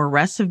interest. No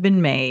arrests have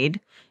been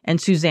made,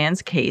 and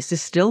Suzanne's case is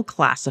still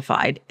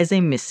classified as a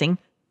missing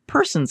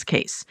persons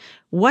case.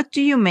 What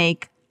do you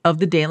make of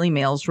the Daily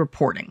Mail's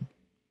reporting?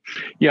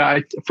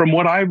 Yeah, from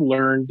what I've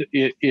learned,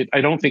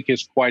 I don't think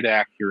is quite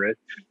accurate.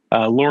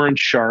 Lauren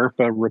Sharp,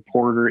 a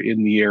reporter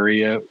in the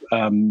area,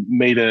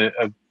 made a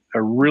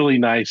really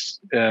nice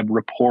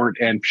report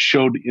and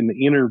showed in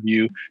the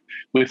interview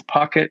with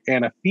Puckett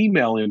and a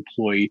female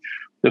employee.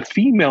 The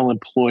female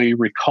employee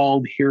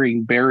recalled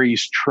hearing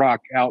Barry's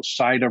truck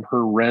outside of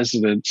her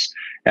residence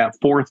at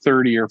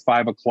 4:30 or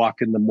 5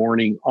 o'clock in the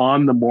morning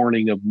on the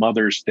morning of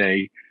Mother's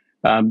Day.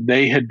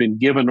 They had been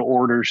given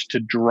orders to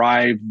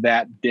drive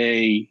that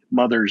day,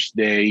 Mother's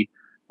Day,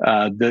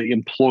 the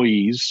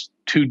employees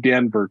to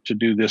Denver to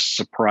do this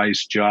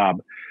surprise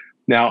job.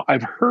 Now,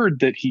 I've heard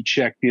that he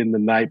checked in the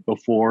night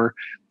before,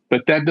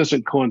 but that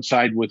doesn't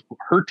coincide with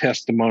her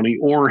testimony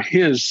or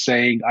his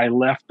saying, "I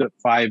left at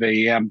 5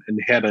 a.m. and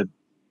headed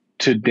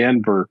to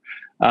Denver."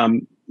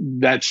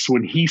 That's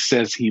when he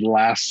says he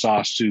last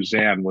saw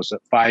Suzanne, was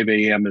at 5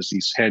 a.m. as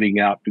he's heading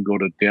out to go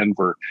to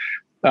Denver.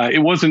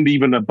 It wasn't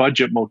even a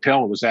budget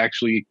motel. It was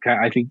actually,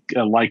 I think,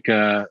 like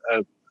a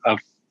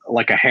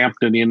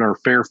Hampton Inn or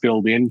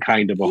Fairfield Inn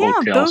kind of a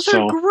hotel. Yeah, those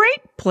are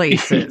great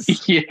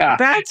places. Yeah.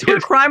 That's where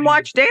Crime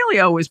Watch Daily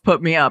always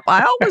put me up.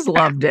 I always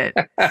loved it.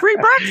 Free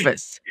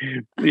breakfast.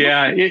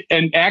 Yeah.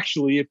 And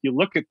actually, if you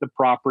look at the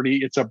property,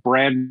 it's a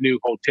brand new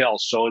hotel.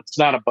 So it's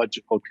not a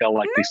budget hotel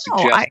like they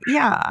suggest.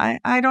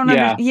 I don't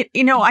know.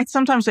 Yeah.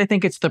 Sometimes I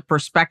think it's the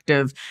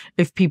perspective,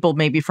 if people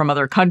maybe from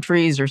other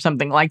countries or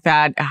something like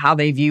that, how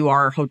they view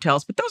our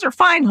hotels. But those are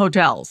fine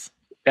hotels.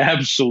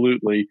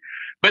 Absolutely.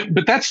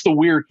 But that's the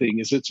weird thing,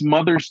 is it's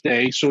Mother's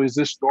Day. So is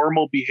this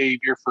normal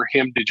behavior for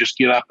him to just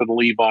get up and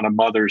leave on a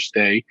Mother's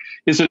Day?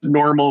 Is it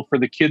normal for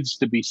the kids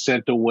to be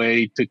sent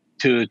away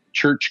to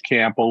church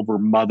camp over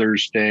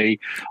Mother's Day?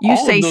 You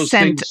say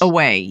sent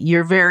away.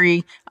 You're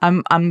very,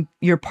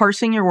 you're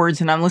parsing your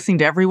words, and I'm listening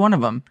to every one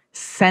of them.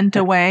 Sent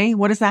away?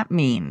 What does that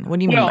mean?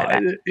 What do you mean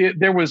by that?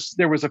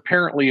 There was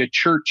apparently a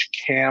church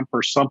camp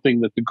or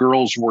something that the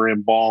girls were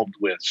involved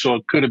with. So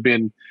it could have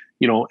been,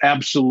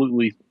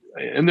 absolutely.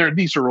 And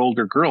these are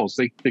older girls.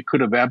 They could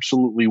have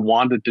absolutely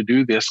wanted to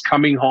do this.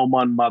 Coming home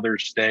on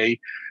Mother's Day,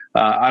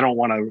 I don't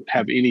want to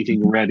have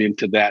anything read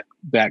into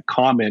that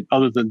comment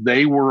other than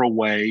they were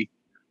away,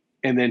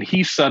 and then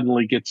he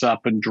suddenly gets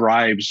up and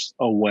drives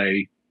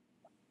away.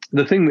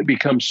 The thing that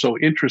becomes so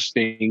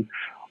interesting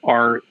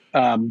are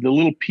the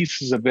little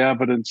pieces of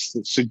evidence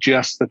that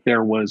suggest that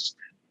there was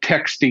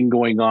texting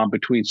going on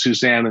between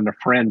Suzanne and a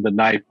friend the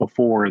night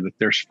before, that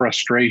there's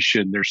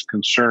frustration, there's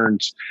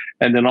concerns,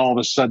 and then all of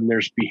a sudden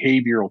there's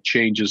behavioral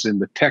changes in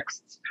the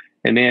texts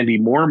And Andy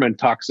Mormon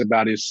talks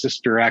about his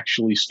sister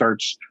actually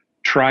starts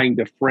trying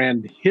to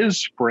friend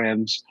his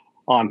friends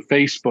on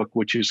Facebook,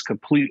 which is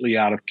completely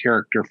out of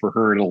character for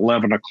her at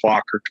 11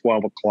 o'clock or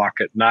 12 o'clock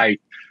at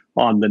night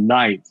on the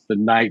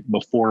night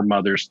before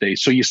Mother's Day.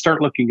 So you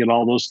start looking at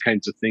all those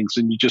kinds of things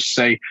and you just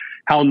say,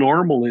 how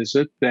normal is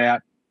it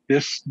that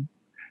this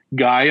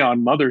guy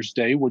on Mother's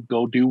Day would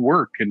go do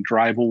work and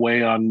drive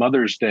away on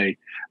Mother's Day?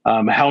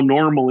 How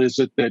normal is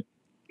it that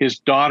his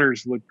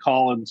daughters would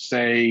call and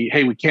say,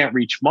 hey, we can't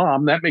reach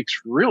Mom? That makes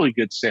really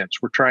good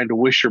sense. We're trying to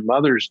wish her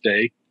Mother's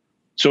Day.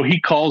 So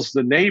he calls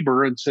the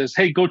neighbor and says,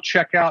 hey, go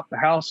check out the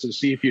house and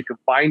see if you can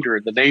find her.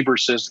 And the neighbor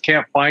says,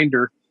 can't find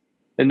her.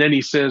 And then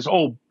he says,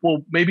 oh,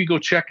 well, maybe go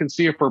check and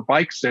see if her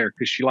bike's there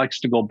because she likes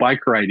to go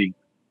bike riding.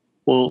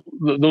 Well,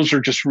 those are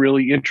just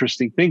really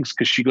interesting things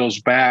because she goes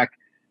back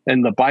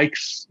and the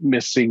bike's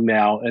missing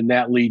now. And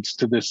that leads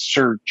to this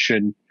search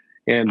and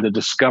the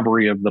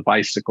discovery of the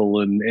bicycle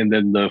and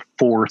then the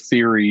 4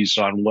 theories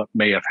on what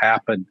may have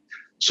happened.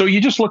 So you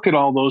just look at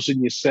all those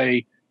and you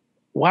say,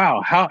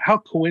 wow, how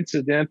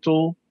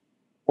coincidental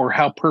or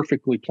how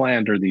perfectly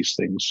planned are these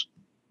things?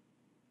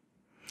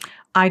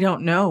 I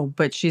don't know,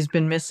 but she's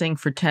been missing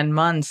for 10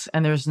 months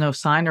and there's no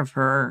sign of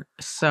her.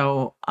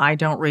 So I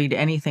don't read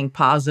anything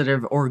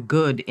positive or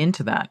good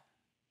into that.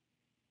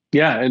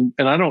 Yeah, and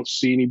I don't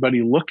see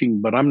anybody looking,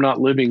 but I'm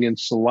not living in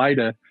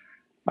Salida.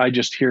 I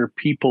just hear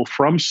people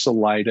from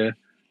Salida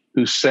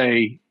who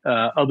say,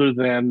 other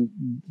than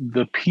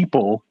the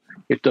people,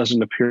 it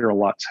doesn't appear a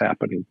lot's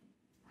happening.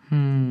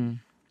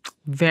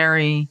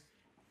 Very,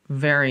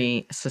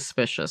 very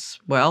suspicious.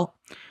 Well,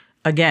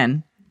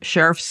 again,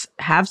 sheriffs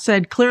have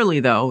said clearly,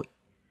 though,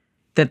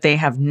 that they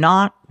have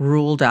not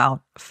ruled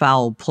out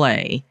foul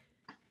play.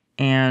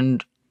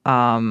 And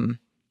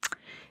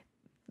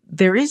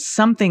there is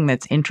something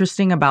that's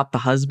interesting about the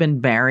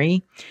husband,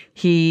 Barry.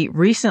 He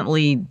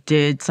recently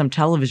did some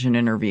television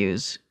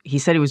interviews. He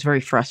said he was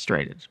very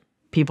frustrated.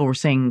 People were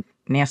saying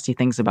nasty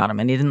things about him,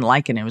 and he didn't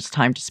like it, and it was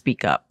time to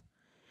speak up.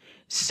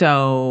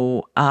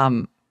 So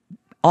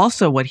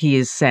also what he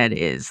has said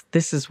is,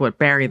 this is what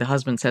Barry, the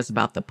husband, says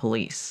about the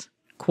police.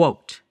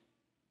 Quote,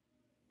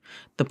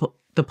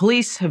 the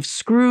police have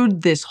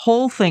screwed this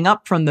whole thing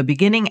up from the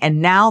beginning,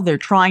 and now they're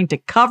trying to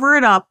cover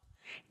it up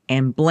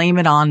and blame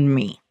it on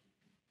me.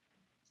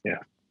 Yeah.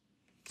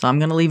 So I'm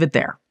going to leave it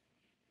there.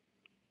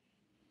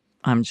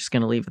 I'm just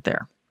going to leave it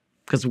there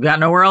because we've got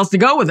nowhere else to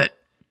go with it.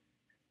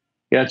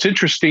 Yeah, it's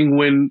interesting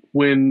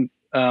when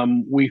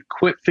we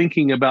quit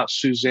thinking about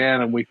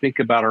Suzanne and we think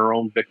about our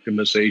own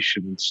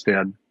victimization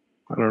instead.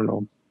 I don't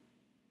know.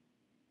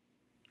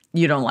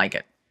 You don't like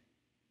it?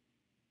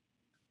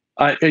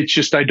 It's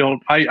just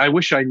I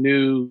wish I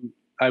knew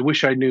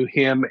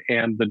him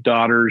and the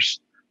daughters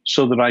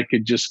so that I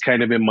could just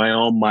kind of in my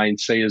own mind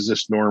say, is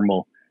this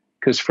normal?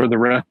 Because for the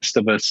rest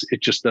of us,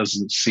 it just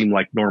doesn't seem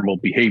like normal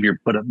behavior,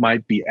 but it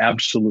might be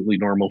absolutely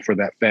normal for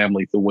that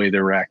family, the way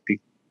they're acting.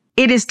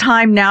 It is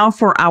time now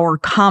for our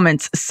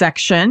comments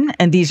section.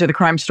 And these are the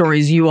crime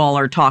stories you all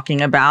are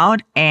talking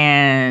about.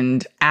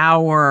 And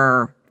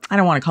our, I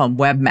don't want to call him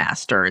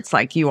webmaster. It's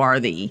like you are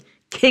the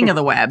king of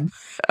the web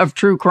of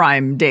True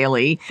Crime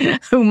Daily,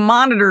 who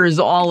monitors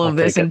all of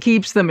this and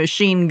keeps the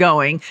machine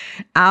going.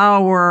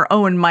 Our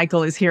Owen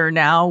Michael is here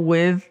now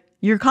with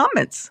your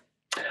comments.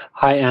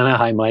 Hi, Anna.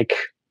 Hi, Mike.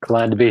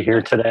 Glad to be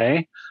here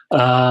today.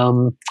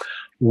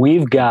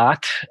 We've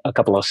got a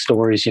couple of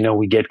stories. You know,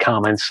 we get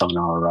comments on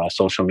our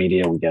social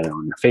media. We get it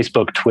on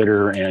Facebook,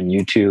 Twitter, and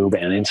YouTube,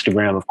 and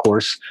Instagram, of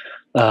course.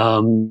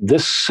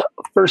 This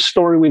first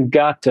story we've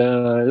got,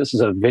 this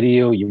is a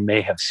video you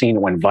may have seen. It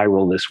went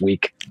viral this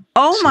week.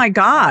 Oh, my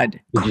God.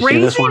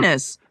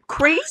 Craziness.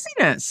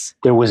 Craziness.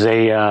 There was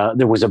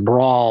a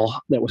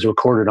brawl that was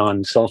recorded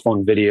on cell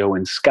phone video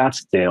in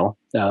Scottsdale.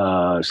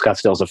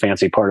 Scottsdale is a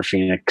fancy part of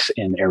Phoenix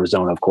in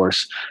Arizona, of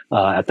course.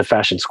 At the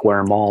Fashion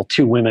Square Mall,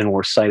 2 women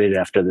were cited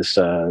after this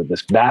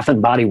Bath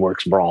and Body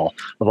Works brawl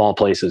of all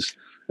places.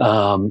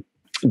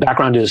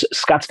 Background is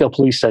Scottsdale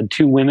police said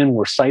 2 women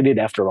were cited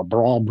after a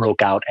brawl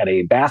broke out at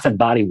a Bath and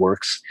Body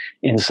Works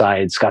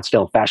inside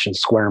Scottsdale Fashion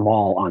Square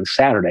Mall on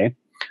Saturday.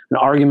 An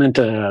argument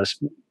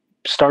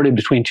started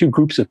between 2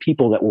 groups of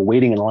people that were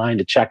waiting in line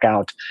to check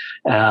out,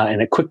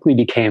 and it quickly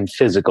became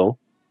physical.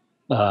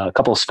 A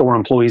couple of store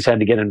employees had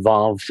to get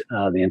involved.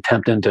 They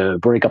attempted to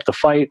break up the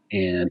fight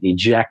and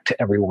eject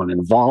everyone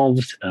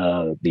involved.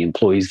 The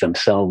employees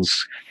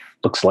themselves,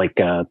 looks like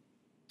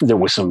there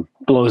was some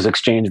blows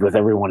exchanged with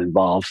everyone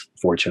involved,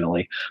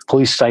 fortunately.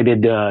 Police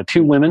cited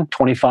 2 women,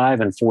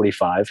 25 and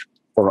 45,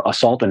 for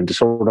assault and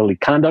disorderly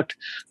conduct.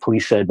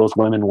 Police said both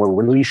women were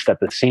released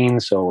at the scene,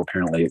 so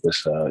apparently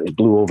it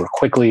blew over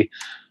quickly.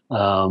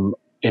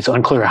 It's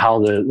unclear how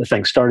the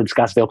thing started.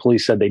 Scottsdale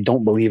police said they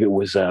don't believe it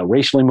was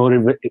racially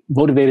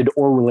motivated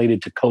or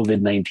related to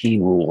COVID-19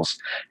 rules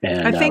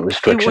and I think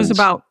restrictions. It was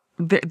about,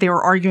 they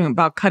were arguing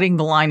about cutting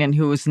the line and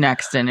who was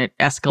next, and it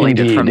escalated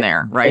Indeed. From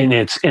there, right? And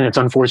it's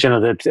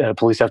unfortunate that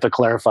police have to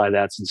clarify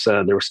that, since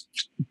there's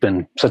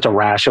been such a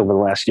rash over the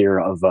last year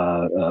of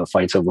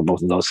fights over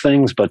both of those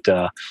things. But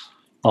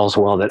all's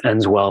well that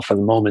ends well for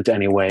the moment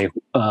anyway.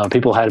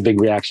 People had a big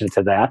reaction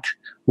to that.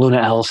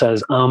 Luna L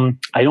says,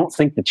 I don't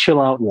think the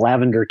chill out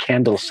lavender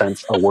candle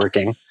scents are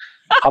working.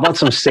 How about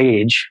some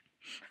sage?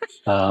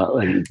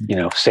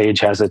 Sage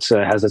has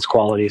its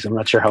qualities. I'm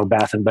not sure how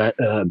Bath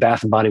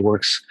and Body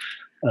Works,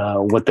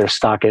 what their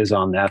stock is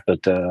on that,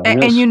 but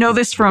and you know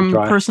this from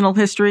personal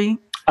history.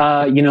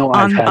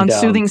 I've had on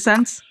soothing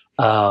scents.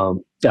 A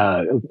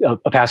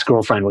past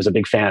girlfriend was a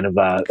big fan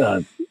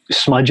of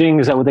smudging.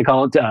 Is that what they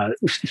call it?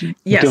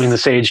 Yes. Doing the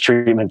sage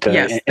treatment.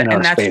 Yes, in our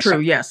and that's space. true.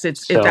 Yes,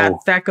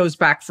 that goes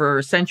back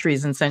for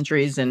centuries and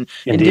centuries, and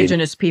Indeed.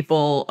 Indigenous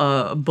people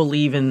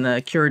believe in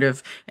the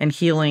curative and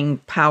healing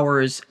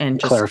powers and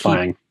just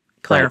clarifying.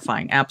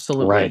 Clarifying, right.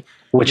 Absolutely. Right.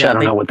 Which I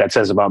don't know what that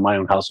says about my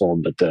own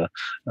household, but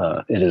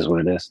it is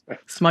what it is.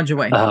 Smudge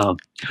away.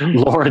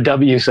 Laura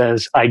W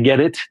says, I get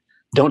it.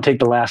 Don't take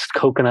the last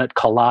coconut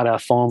colada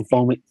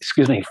foaming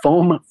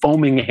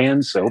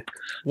hand soap.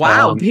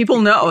 Wow,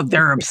 people know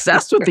they're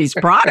obsessed with these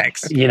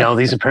products.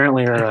 These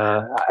apparently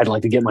are, I'd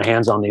like to get my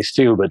hands on these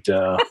too, but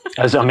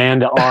as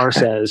Amanda R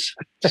says,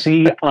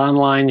 see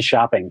online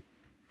shopping.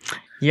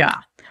 Yeah.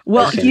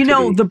 Well,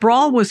 the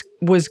brawl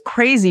was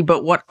crazy,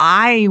 but what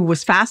I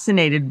was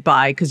fascinated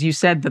by, because you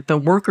said that the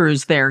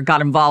workers there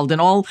got involved,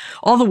 and all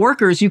the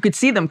workers, you could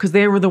see them because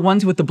they were the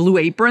ones with the blue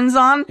aprons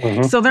on.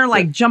 Mm-hmm. So they're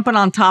like jumping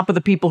on top of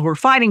the people who are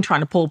fighting, trying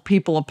to pull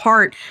people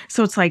apart.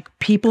 So it's like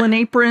people in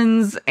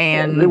aprons,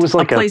 and there was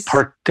like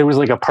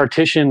a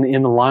partition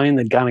in the line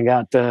that kind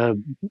of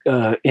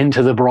got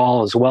into the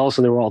brawl as well.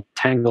 So they were all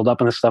tangled up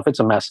in this stuff.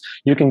 It's a mess.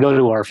 You can go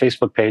to our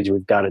Facebook page.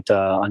 We've got it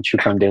on True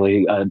Crime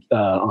Daily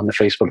on the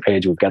Facebook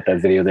page. We've got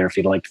that video there if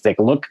you'd like to take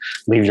a look.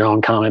 Leave your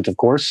own comment, of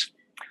course.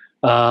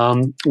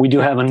 We do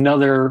have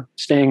another,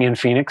 staying in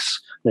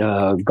Phoenix,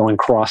 going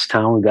cross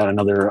town. We've got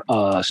another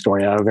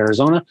story out of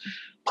Arizona.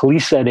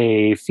 Police said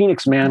a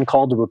Phoenix man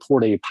called to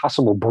report a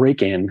possible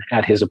break-in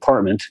at his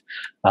apartment.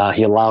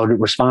 He allowed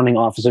responding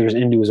officers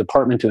into his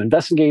apartment to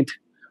investigate,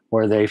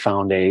 where they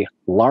found a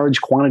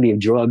large quantity of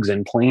drugs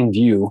in plain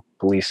view,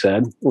 police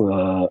said.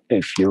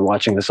 If you're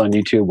watching this on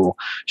YouTube, we'll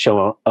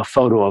show a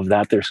photo of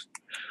that. There's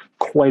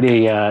quite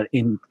a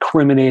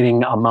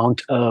incriminating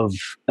amount of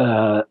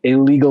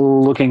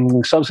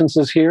illegal-looking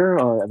substances here.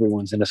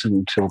 Everyone's innocent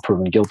until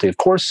proven guilty, of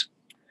course.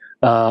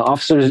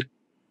 Officers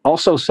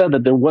also said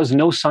that there was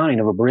no sign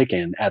of a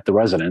break-in at the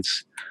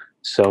residence.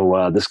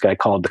 So this guy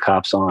called the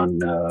cops on,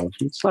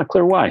 it's not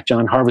clear why.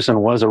 John Harbison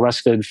was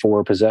arrested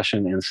for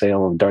possession and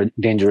sale of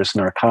dangerous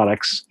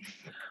narcotics.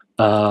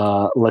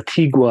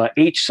 Latigua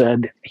H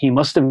said he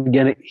must have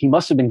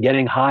been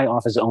getting high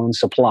off his own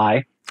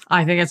supply.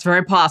 I think it's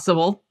very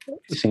possible.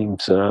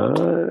 Seems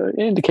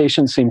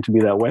indications seem to be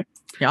that way.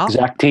 Yeah.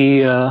 Zach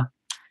T,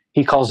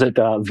 he calls it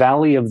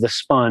Valley of the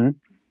Spun.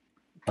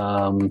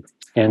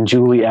 And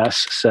Julie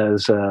S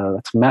says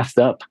that's methed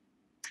up.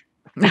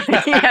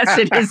 Yes,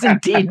 it is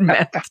indeed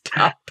methed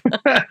up.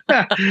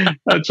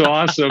 That's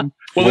awesome.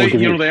 Well,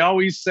 they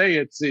always say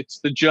it's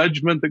the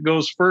judgment that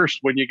goes first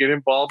when you get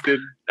involved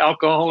in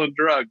alcohol and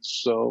drugs.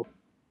 So,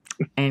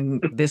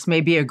 and this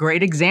may be a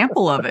great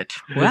example of it.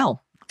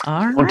 Well,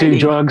 all right. Don't do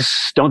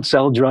drugs. Don't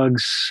sell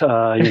drugs.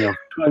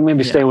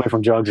 Maybe stay away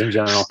from drugs in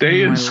general.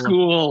 Stay in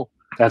school.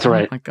 That's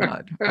right. Oh my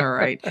God. All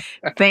right.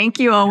 Thank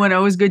you, Owen.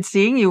 Always good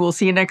seeing you. We'll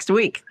see you next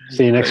week.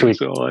 See you next week.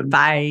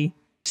 Bye.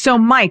 So,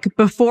 Mike,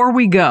 before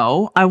we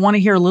go, I want to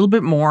hear a little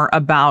bit more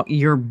about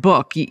your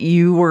book.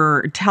 You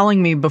were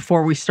telling me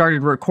before we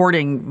started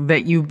recording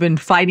that you've been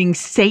fighting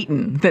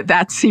Satan,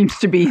 that seems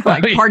to be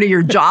like part of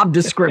your job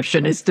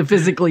description is to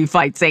physically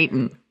fight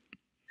Satan.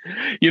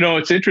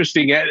 It's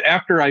interesting.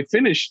 After I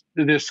finished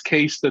this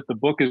case that the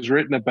book is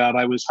written about,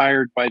 I was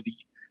hired by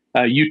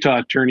the Utah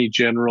Attorney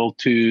General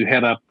to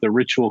head up the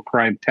Ritual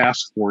Crime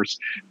Task Force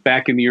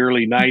back in the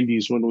early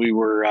 90s when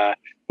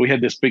we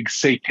had this big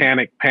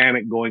satanic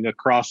panic going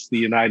across the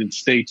United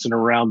States and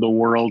around the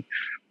world.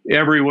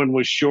 Everyone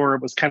was sure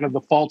it was kind of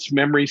the false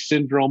memory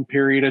syndrome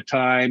period of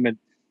time.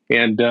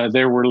 And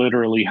there were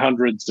literally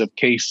hundreds of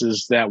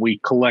cases that we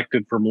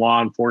collected from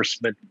law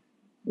enforcement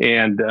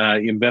and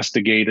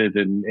investigated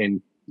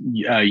and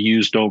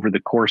used over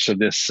the course of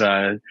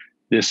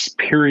this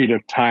period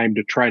of time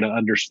to try to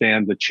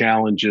understand the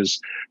challenges.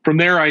 From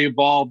there, I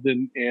evolved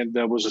and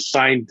was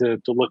assigned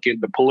to look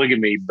into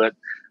polygamy. But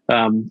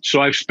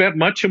so I've spent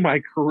much of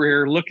my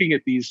career looking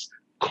at these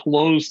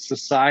closed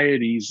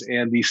societies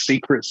and these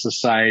secret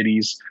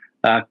societies,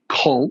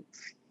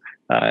 cults,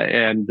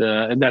 and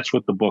that's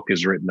what the book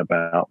is written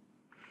about.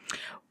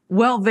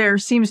 Well, there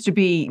seems to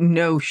be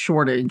no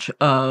shortage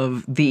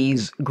of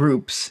these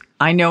groups.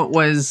 I know it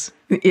was,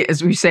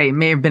 as we say, it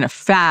may have been a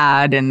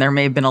fad and there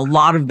may have been a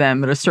lot of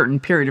them at a certain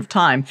period of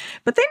time,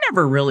 but they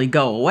never really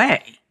go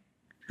away.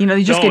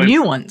 They just get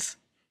new ones.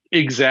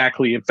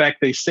 Exactly. In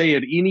fact, they say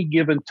at any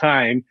given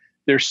time,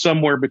 there's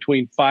somewhere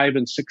between 5,000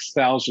 and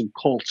 6,000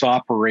 cults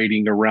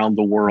operating around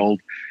the world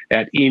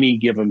at any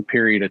given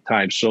period of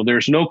time. So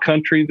there's no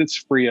country that's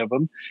free of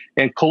them.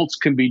 And cults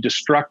can be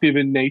destructive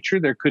in nature.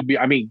 There could be,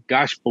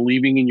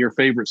 believing in your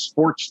favorite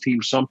sports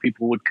team, some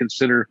people would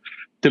consider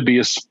to be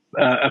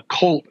a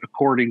cult,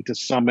 according to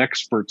some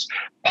experts.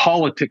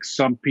 Politics,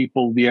 some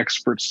people, the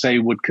experts say,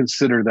 would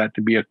consider that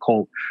to be a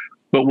cult.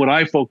 But what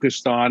I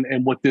focused on,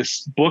 and what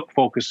this book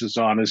focuses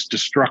on, is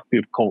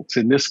destructive cults.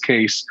 In this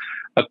case,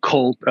 a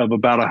cult of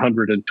about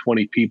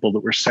 120 people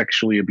that were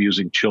sexually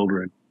abusing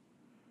children.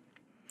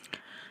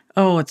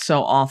 Oh, it's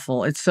so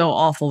awful. It's so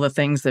awful, the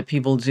things that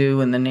people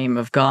do in the name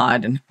of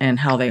God, and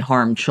how they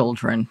harm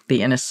children,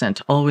 the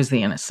innocent, always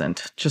the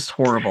innocent. Just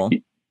horrible.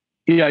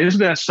 Yeah, isn't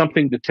that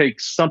something to take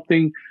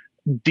something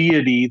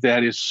deity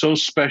that is so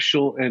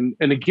special and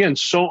again,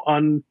 so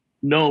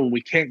unknown,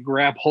 we can't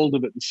grab hold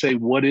of it and say,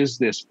 what is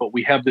this? But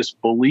we have this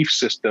belief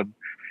system,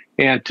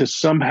 and to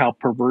somehow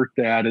pervert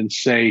that and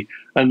say,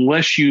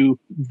 unless you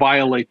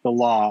violate the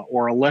law,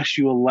 or unless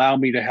you allow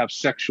me to have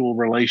sexual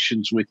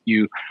relations with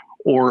you,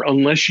 or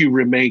unless you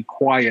remain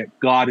quiet,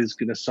 God is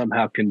going to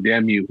somehow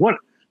condemn you.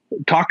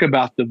 Talk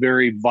about the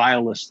very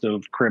vilest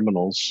of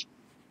criminals.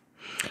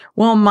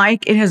 Well,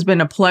 Mike, it has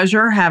been a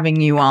pleasure having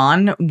you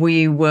on.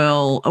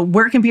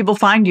 Where can people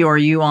find you? Are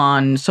you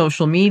on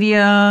social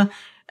media?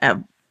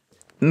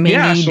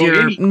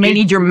 May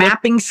need your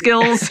mapping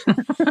skills.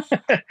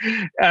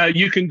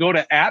 You can go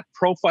to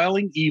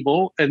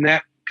 @profiling_evil, and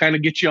that kind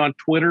of gets you on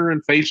Twitter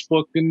and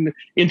Facebook and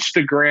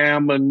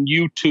Instagram and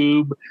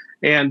YouTube,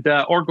 and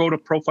or go to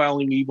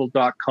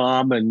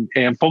profilingevil.com,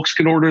 and folks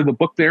can order the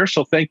book there.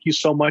 So thank you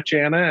so much,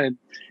 Ana,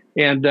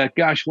 and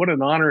gosh, what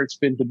an honor it's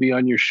been to be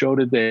on your show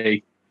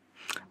today.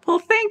 Well,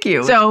 thank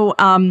you. So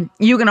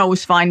you can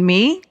always find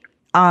me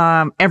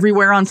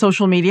everywhere on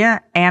social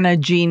media, Ana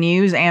G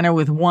News, Ana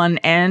with one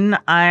N.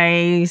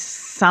 I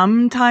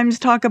sometimes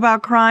talk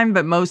about crime,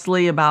 but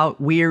mostly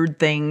about weird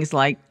things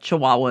like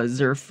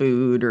chihuahuas or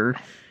food or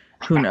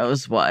who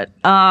knows what.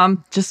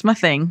 Just my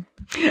thing.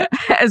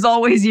 As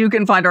always, you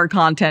can find our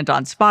content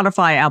on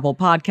Spotify, Apple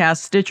Podcasts,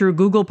 Stitcher,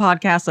 Google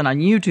Podcasts, and on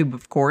YouTube,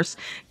 of course.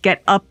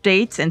 Get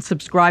updates and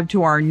subscribe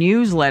to our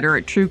newsletter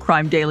at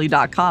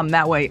truecrimedaily.com.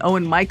 That way,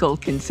 Owen Michael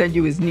can send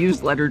you his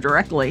newsletter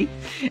directly.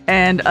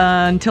 And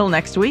until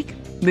next week,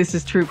 this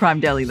is True Crime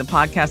Daily, the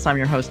podcast. I'm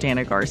your host,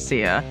 Ana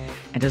Garcia.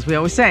 And as we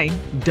always say,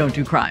 don't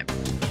do crime.